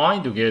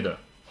combine together,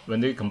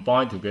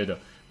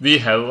 we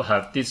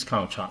have this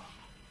kind of chart.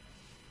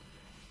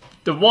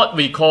 What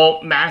we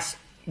call max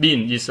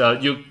mean is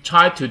you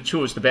try to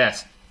choose the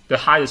best, the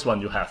highest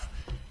one you have,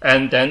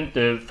 and then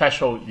the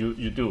threshold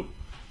you do.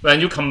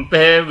 When you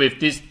combine with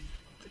this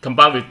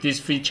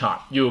three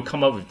chart, you will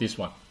come up with this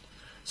one.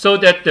 So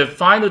that the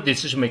final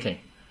decision making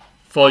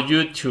for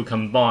you to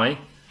combine,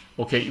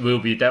 okay, it will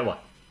be that one.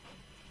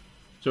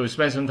 So we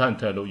spend some time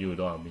to tell you what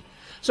I mean.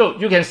 So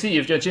you can see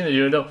if you're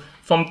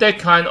from that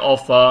kind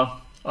of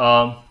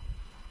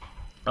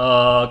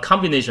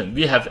combination,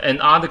 we have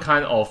another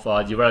kind of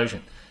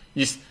evaluation.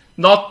 It's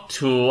not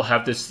to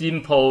have the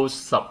simple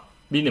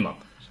sub-minimum,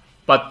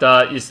 but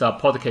it's a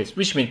product case,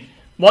 which means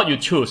what you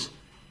choose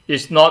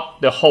is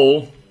not the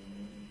whole,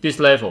 this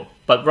level,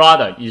 but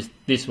rather is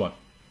this one.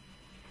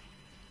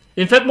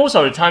 In fact, most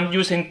of the time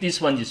using this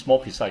one is more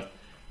precise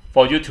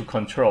for you to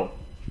control.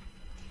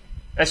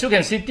 As you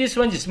can see, this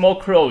one is more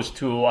close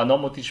to a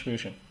normal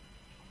distribution.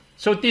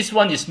 So this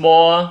one is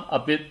more a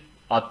bit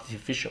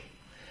artificial.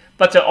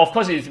 But of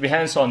course, it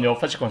depends on your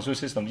physical control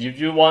system. If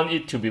you want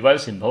it to be very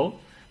simple,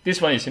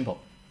 this one is simple.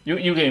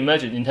 You can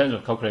imagine in terms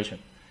of calculation.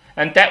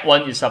 And that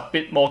one is a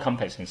bit more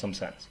complex in some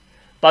sense.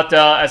 But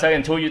as I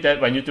can tell you that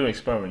when you do an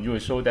experiment, you will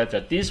show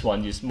that this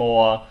one is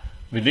more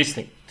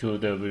realistic to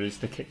the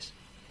realistic case.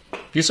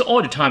 Because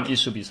all the time it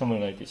should be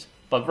something like this.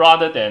 But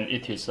rather than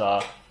it is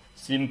a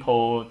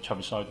simple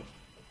trapezoidal,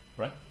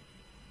 right?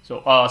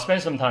 So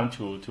spend some time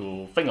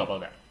to think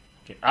about that.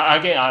 Okay.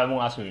 Again, I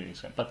won't ask you to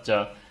explain, but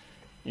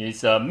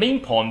is a main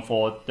point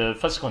for the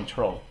fuzzy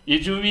control.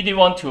 If you really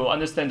want to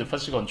understand the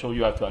fuzzy control,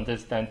 you have to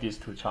understand these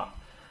two charts.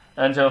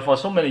 And for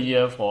so many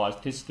years, for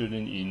this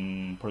student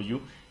in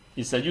ProU,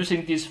 is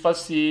using this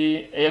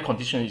fuzzy air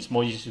conditioner is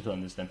more easy to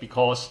understand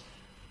because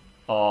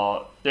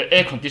the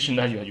air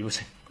conditioner you are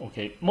using,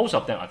 okay, most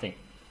of them I think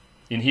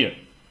in here,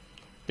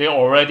 they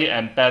already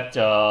embed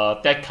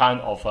that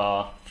kind of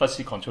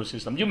fuzzy control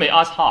system. You may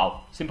ask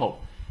how? Simple.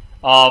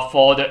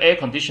 For the air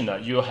conditioner,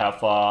 you have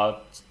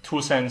two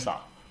sensors.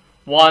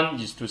 One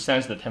is to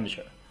sense the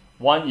temperature.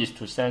 One is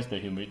to sense the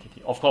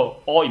humidity. Of course,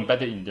 all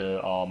embedded in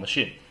the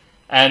machine.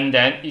 And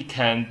then it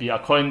can be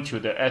according to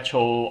the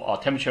actual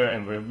temperature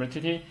and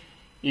humidity.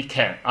 It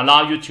can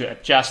allow you to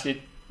adjust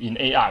it in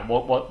AI.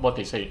 What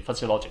they say,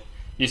 fuzzy logic,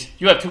 is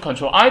you have to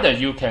control. Either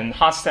you can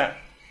hard set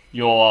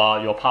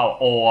your power,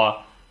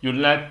 or you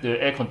let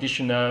the air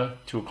conditioner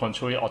to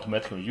control it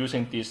automatically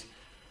using this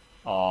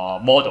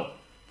model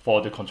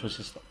for the control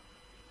system.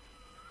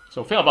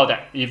 So think about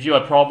that. If you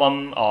have a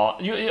problem,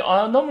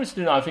 normally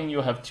student, I think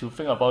you have to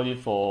think about it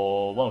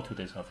for 1 or 2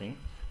 days, I think,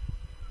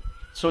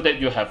 so that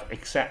you have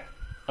exact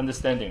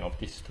understanding of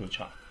these two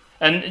charts,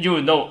 and you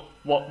will know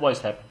what is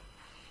happening.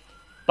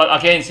 But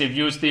again, if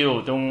you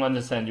still don't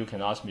understand, you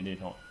can ask me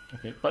later on.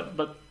 Okay,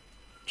 but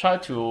try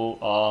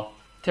to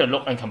take a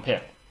look and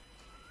compare,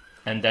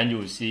 and then you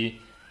will see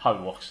how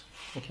it works.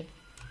 Okay.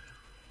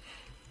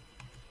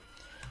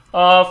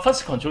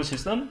 Fuzzy control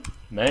system,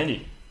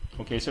 many.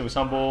 Okay, so for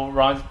example,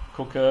 rice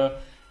cooker,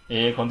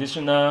 air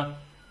conditioner,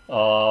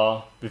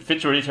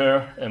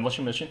 refrigerator, and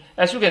washing machine.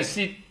 As you can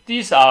see,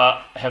 these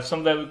have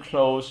some very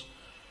close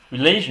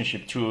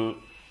relationship to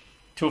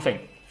two things.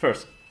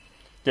 First,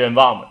 the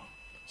environment.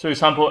 So, for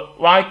example,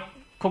 rice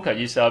cooker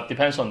is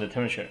depends on the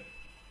temperature,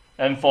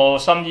 and for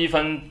some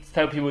even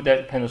tell people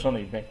that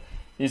Panasonic effect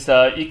is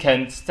it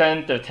can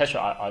stand the temperature.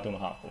 I don't know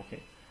how. Okay,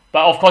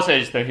 but of course there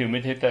is the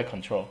humidity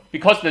control,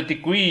 because the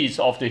degrees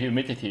of the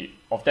humidity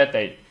of that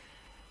day,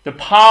 the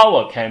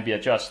power can be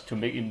adjusted to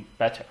make it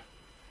better.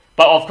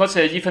 But of course,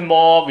 even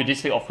more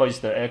realistic, of course, is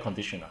the air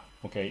conditioner.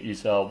 Okay,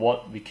 is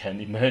what we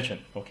can imagine.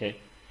 Okay,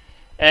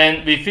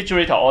 and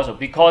refrigerator also,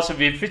 because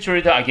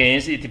refrigerator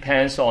again, it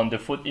depends on the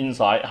food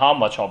inside, how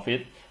much of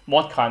it,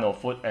 what kind of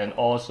food, and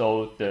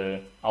also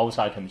the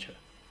outside temperature.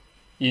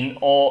 In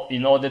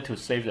order to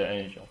save the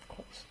energy, of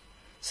course.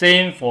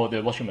 Same for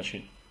the washing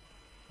machine.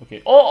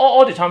 Okay,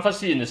 all the time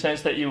fuzzy in the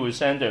sense that it will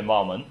send the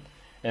environment,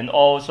 and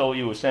also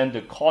it will send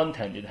the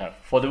content it have.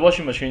 For the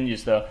washing machine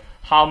is the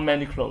how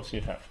many clothes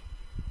it have.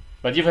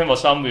 But even for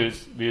some will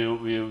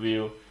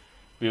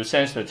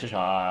sense the temperature,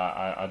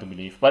 I don't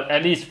believe. But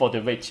at least for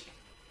the weight,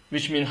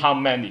 which means how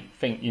many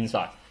things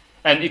inside.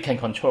 And it can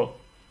control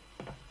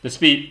the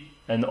speed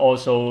and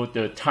also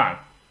the time,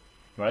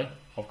 right?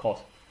 Of course,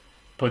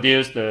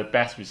 produce the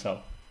best result.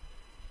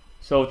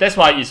 So that's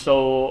why it's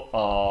so,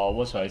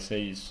 what should I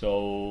say, is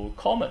so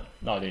common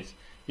nowadays.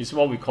 It's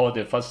what we call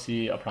the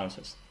fuzzy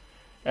appliances.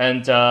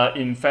 And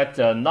in fact,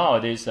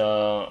 nowadays,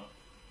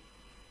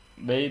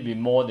 maybe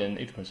more than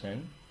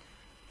 80%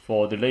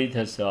 for the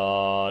latest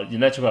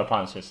electrical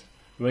appliances,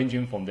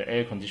 ranging from the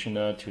air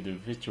conditioner to the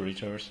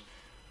refrigerators,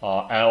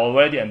 are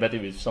already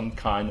embedded with some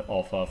kind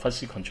of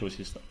fuzzy control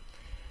system.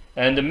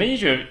 And the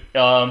major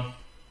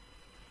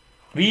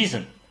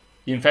reason,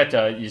 in fact,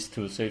 is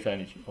to save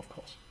energy, of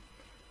course.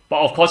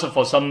 But of course,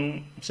 for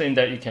some saying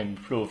that it can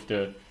improve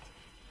the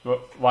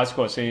rice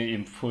cooker, say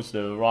improves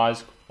the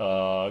rice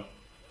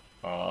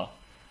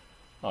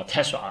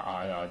texture,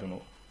 I don't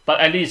know. But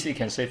at least it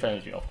can save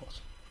energy, of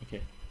course.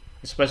 Okay,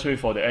 especially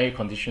for the air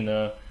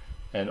conditioner,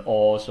 and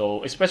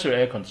also especially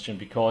air conditioner,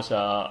 because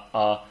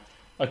a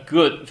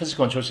good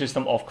physical control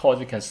system, of course,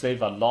 it can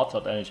save a lot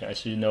of energy.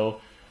 As you know,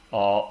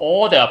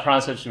 all the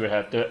appliances we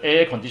have, the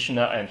air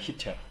conditioner and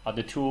heater, are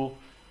the two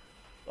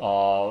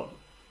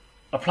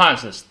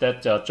appliances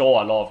that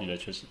draw a lot of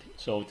electricity.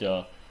 So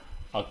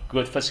a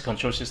good physical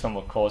control system,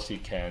 of course,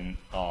 it can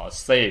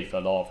save a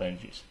lot of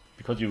energy,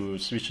 because you will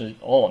switch it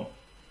on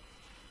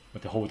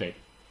the whole day,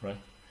 right?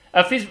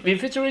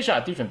 Refrigerator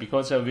are different,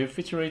 because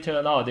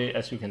refrigerator nowadays,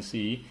 as you can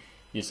see,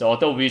 is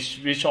although we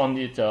switch on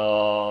it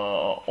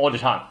all the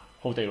time,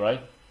 whole day,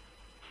 right?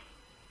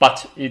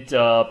 But it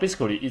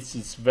basically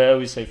it's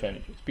very safe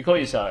energy,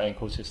 because it's an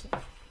enclosed system.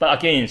 But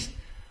again,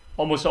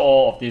 almost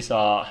all of these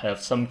have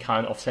some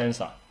kind of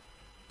sensor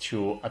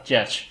to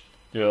adjust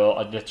the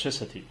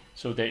electricity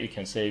so that it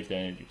can save the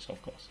energy, of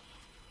course.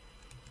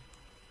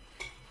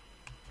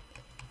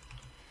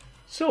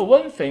 So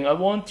one thing I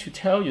want to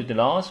tell you, the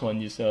last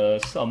one, is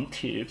some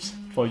tips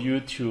for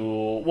you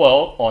to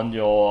work on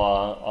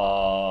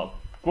your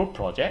group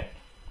project.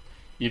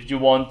 If you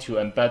want to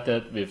embed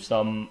it with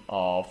some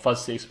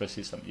fuzzy express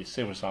system,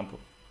 say for example,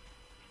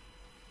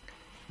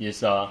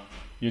 is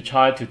you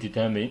try to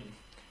determine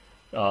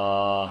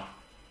the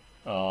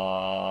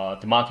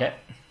market,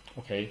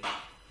 okay,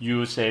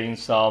 using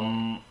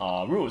some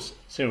rules.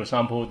 Say for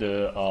example,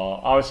 the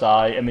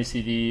RSI,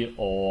 MACD,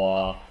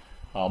 or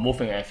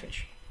moving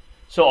average.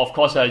 So of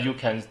course, you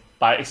can,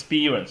 by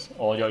experience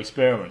or your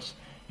experiments,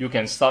 you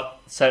can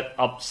set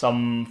up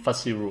some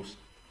fuzzy rules.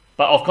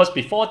 But of course,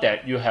 before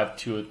that, you have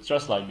to,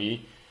 just like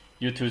me,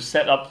 you to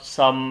set up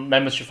some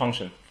membership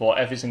function for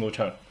every single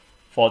term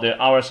for the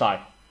RSI.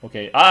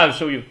 Okay, I'll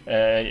show you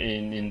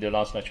in the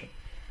last lecture.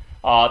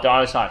 The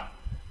RSI,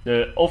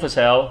 the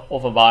oversell,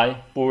 overbuy,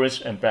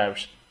 bullish, and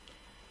bearish.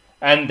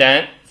 And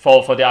then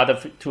for the other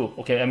two,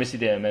 okay,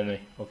 MACD and MMA,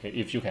 okay,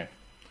 if you can.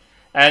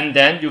 And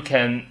then you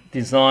can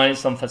design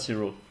some fuzzy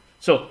rule.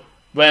 So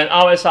when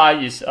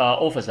RSI is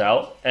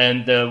oversell,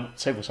 and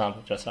say for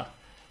example, just that,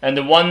 and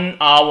the 1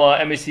 hour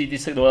MACD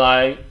signal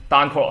line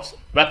down cross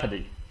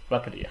rapidly,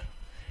 yeah.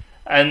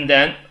 And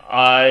then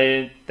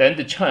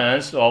the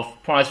chance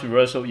of price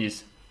reversal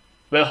is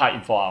very high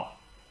in 4 hours.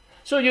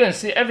 So you can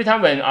see every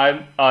time when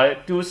I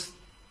do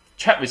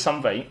check with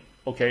something,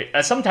 okay,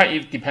 and sometimes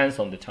it depends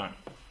on the time.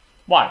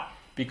 Why?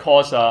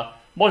 Because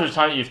most of the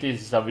time, if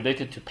this is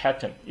related to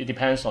pattern, it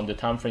depends on the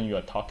time frame you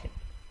are talking,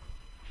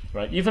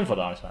 right? Even for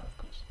the RSI, of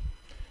course.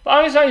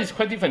 But RSI is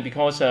quite different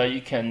because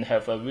you can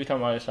have a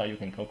real-time RSI you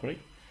can calculate,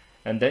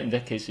 and then in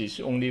that case, it's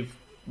only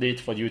need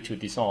for you to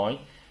design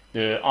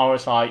the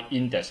RSI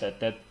index at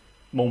that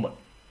moment,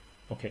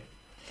 okay?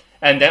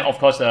 And then, of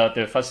course,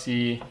 the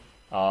fuzzy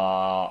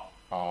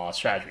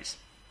strategies.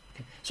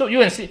 Okay. So you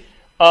can see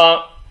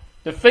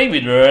the thing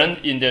we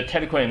learned in the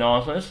technical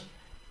analysis,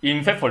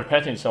 in fact, for the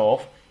pattern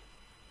itself.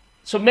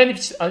 So many,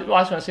 what I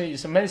want to say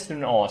is many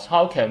students ask,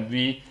 how can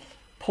we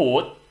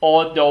put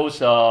all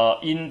those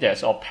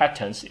index or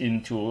patterns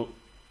into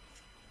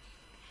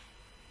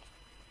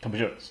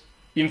computers?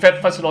 In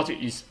fact, fuzzy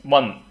logic is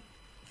one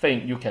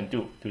thing you can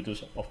do to do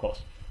so, of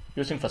course,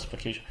 using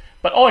falsification.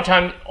 But all the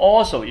time,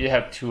 also you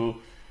have to,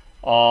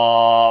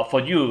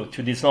 for you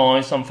to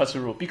design some fuzzy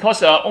rule,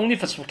 because only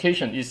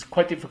falsification is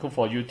quite difficult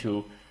for you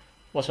to,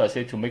 what should I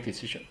say, to make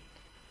decision.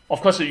 Of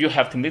course, you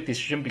have to make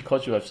decision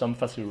because you have some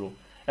fuzzy rule.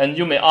 And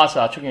you may ask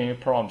tricking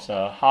problems,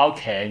 how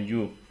can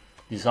you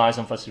design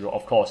some fuzzy rule?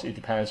 Of course, it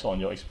depends on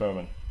your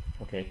experiment,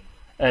 okay?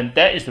 And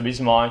that is the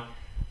reason why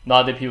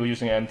nowadays people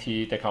using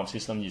MT, that kind of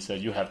system is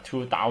you have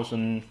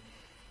 2,000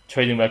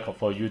 trading record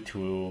for you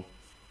to,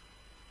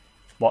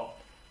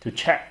 to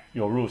check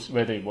your rules,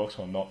 whether it works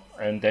or not.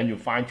 And then you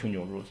fine tune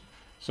your rules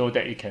so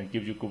that it can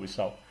give you good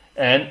result.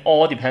 And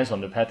all depends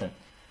on the pattern,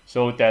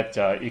 so that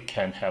it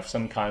can have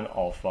some kind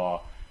of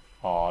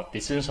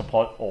decision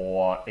support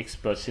or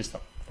expert system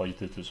for you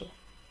to do so.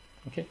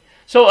 Okay.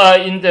 So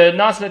in the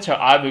last lecture,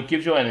 I will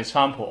give you an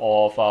example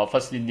of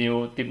fuzzy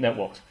new deep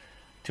networks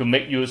to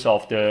make use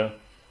of the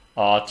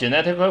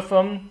genetic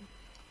algorithm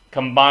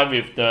combined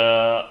with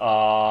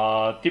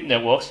the deep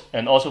networks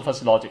and also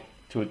fuzzy logic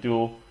to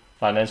do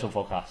financial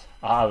forecast.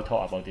 I will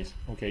talk about this,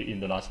 okay, in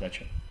the last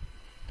lecture.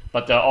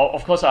 But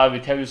of course, I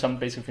will tell you some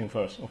basic thing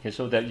first, okay,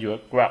 so that you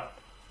grab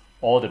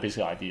all the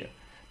basic idea.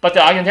 But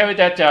I can tell you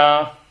that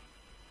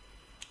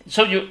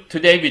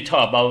today we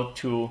talk about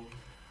two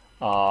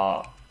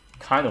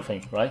kind of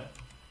thing, right?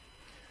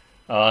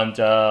 And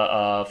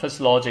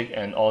fuzzy logic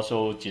and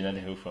also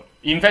genetic algorithm.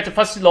 In fact,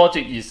 fuzzy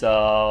logic is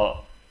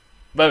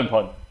very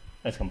important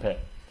as compared.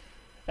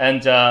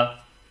 And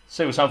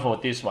say for example,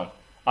 this one,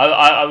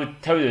 I will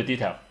tell you the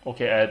detail,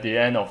 okay, at the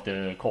end of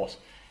the course.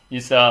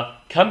 It's a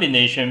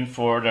combination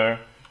for the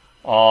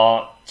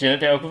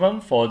genetic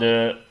algorithm for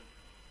the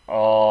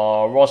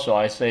what should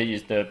I say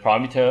is the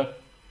parameter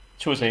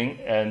choosing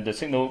and the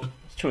signal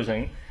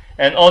choosing,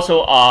 and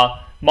also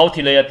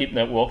multi-layer deep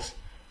networks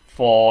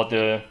for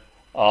the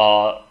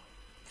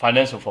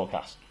financial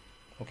forecast.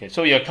 Okay,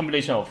 so you have a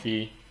combination of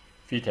three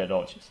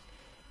technologies: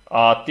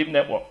 deep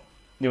network,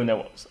 neural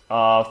networks,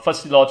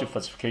 fuzzy logic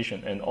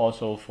falsification, and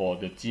also for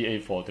the GA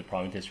for the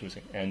parameter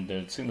choosing and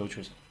the signal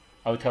choosing.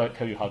 I will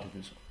tell you how to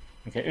do so.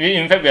 Okay,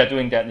 in fact, we are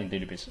doing that in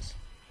daily basis.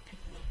 Okay.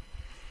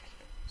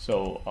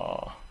 So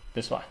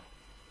this one.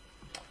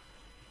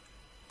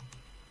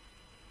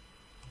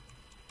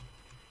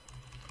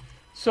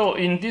 So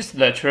in this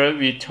lecture,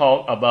 we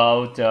talk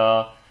about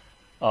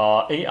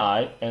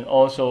AI and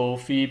also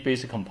three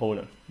basic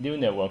components: neural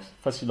networks,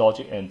 fuzzy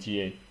logic, and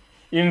GA.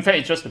 In fact,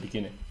 it's just the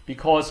beginning,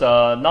 because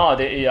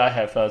nowadays AI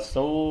have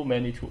so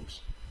many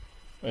tools.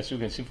 As you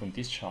can see from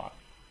this chart: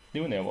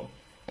 neural network,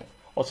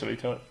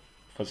 oscillator,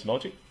 fuzzy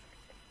logic.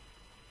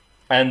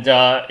 And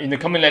in the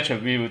coming lecture,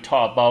 we will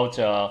talk about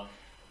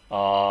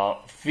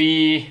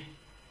three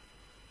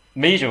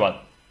major ones.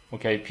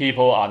 Okay,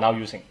 people are now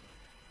using.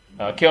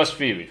 Chaos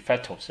theory,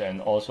 fractals,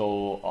 and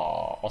also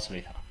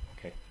oscillator.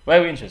 Okay,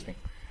 very interesting.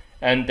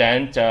 And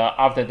then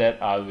after that,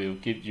 I will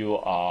give you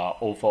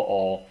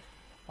overall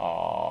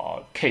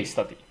case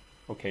study.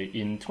 Okay,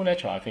 in two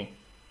lectures, I think.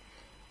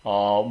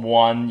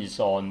 One is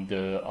on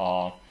the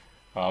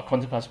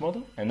quantum path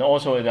model, and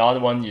also the other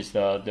one is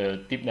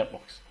the deep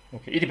networks.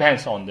 Okay, it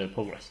depends on the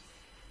progress.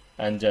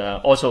 And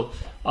also,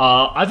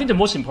 I think the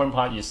most important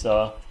part is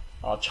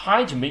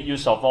trying to make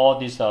use of all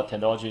these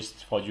technologies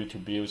for you to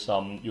build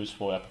some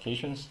useful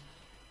applications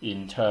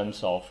in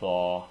terms of,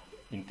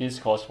 in this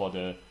course, for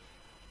the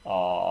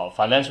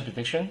financial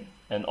prediction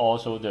and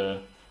also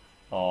the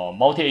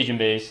multi-agent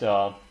based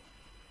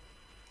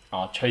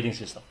trading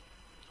system.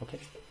 Okay,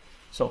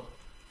 so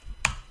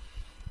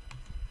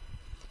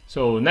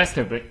So next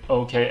topic,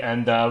 okay,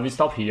 and we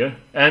stop here.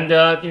 And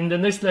in the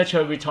next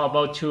lecture, we talk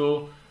about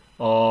two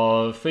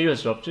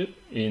famous subjects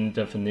in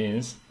the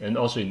finance and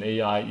also in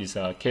AI is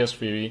chaos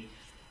theory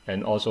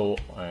and also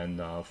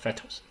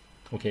factors,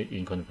 okay,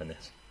 in quantum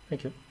finance.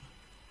 Thank you.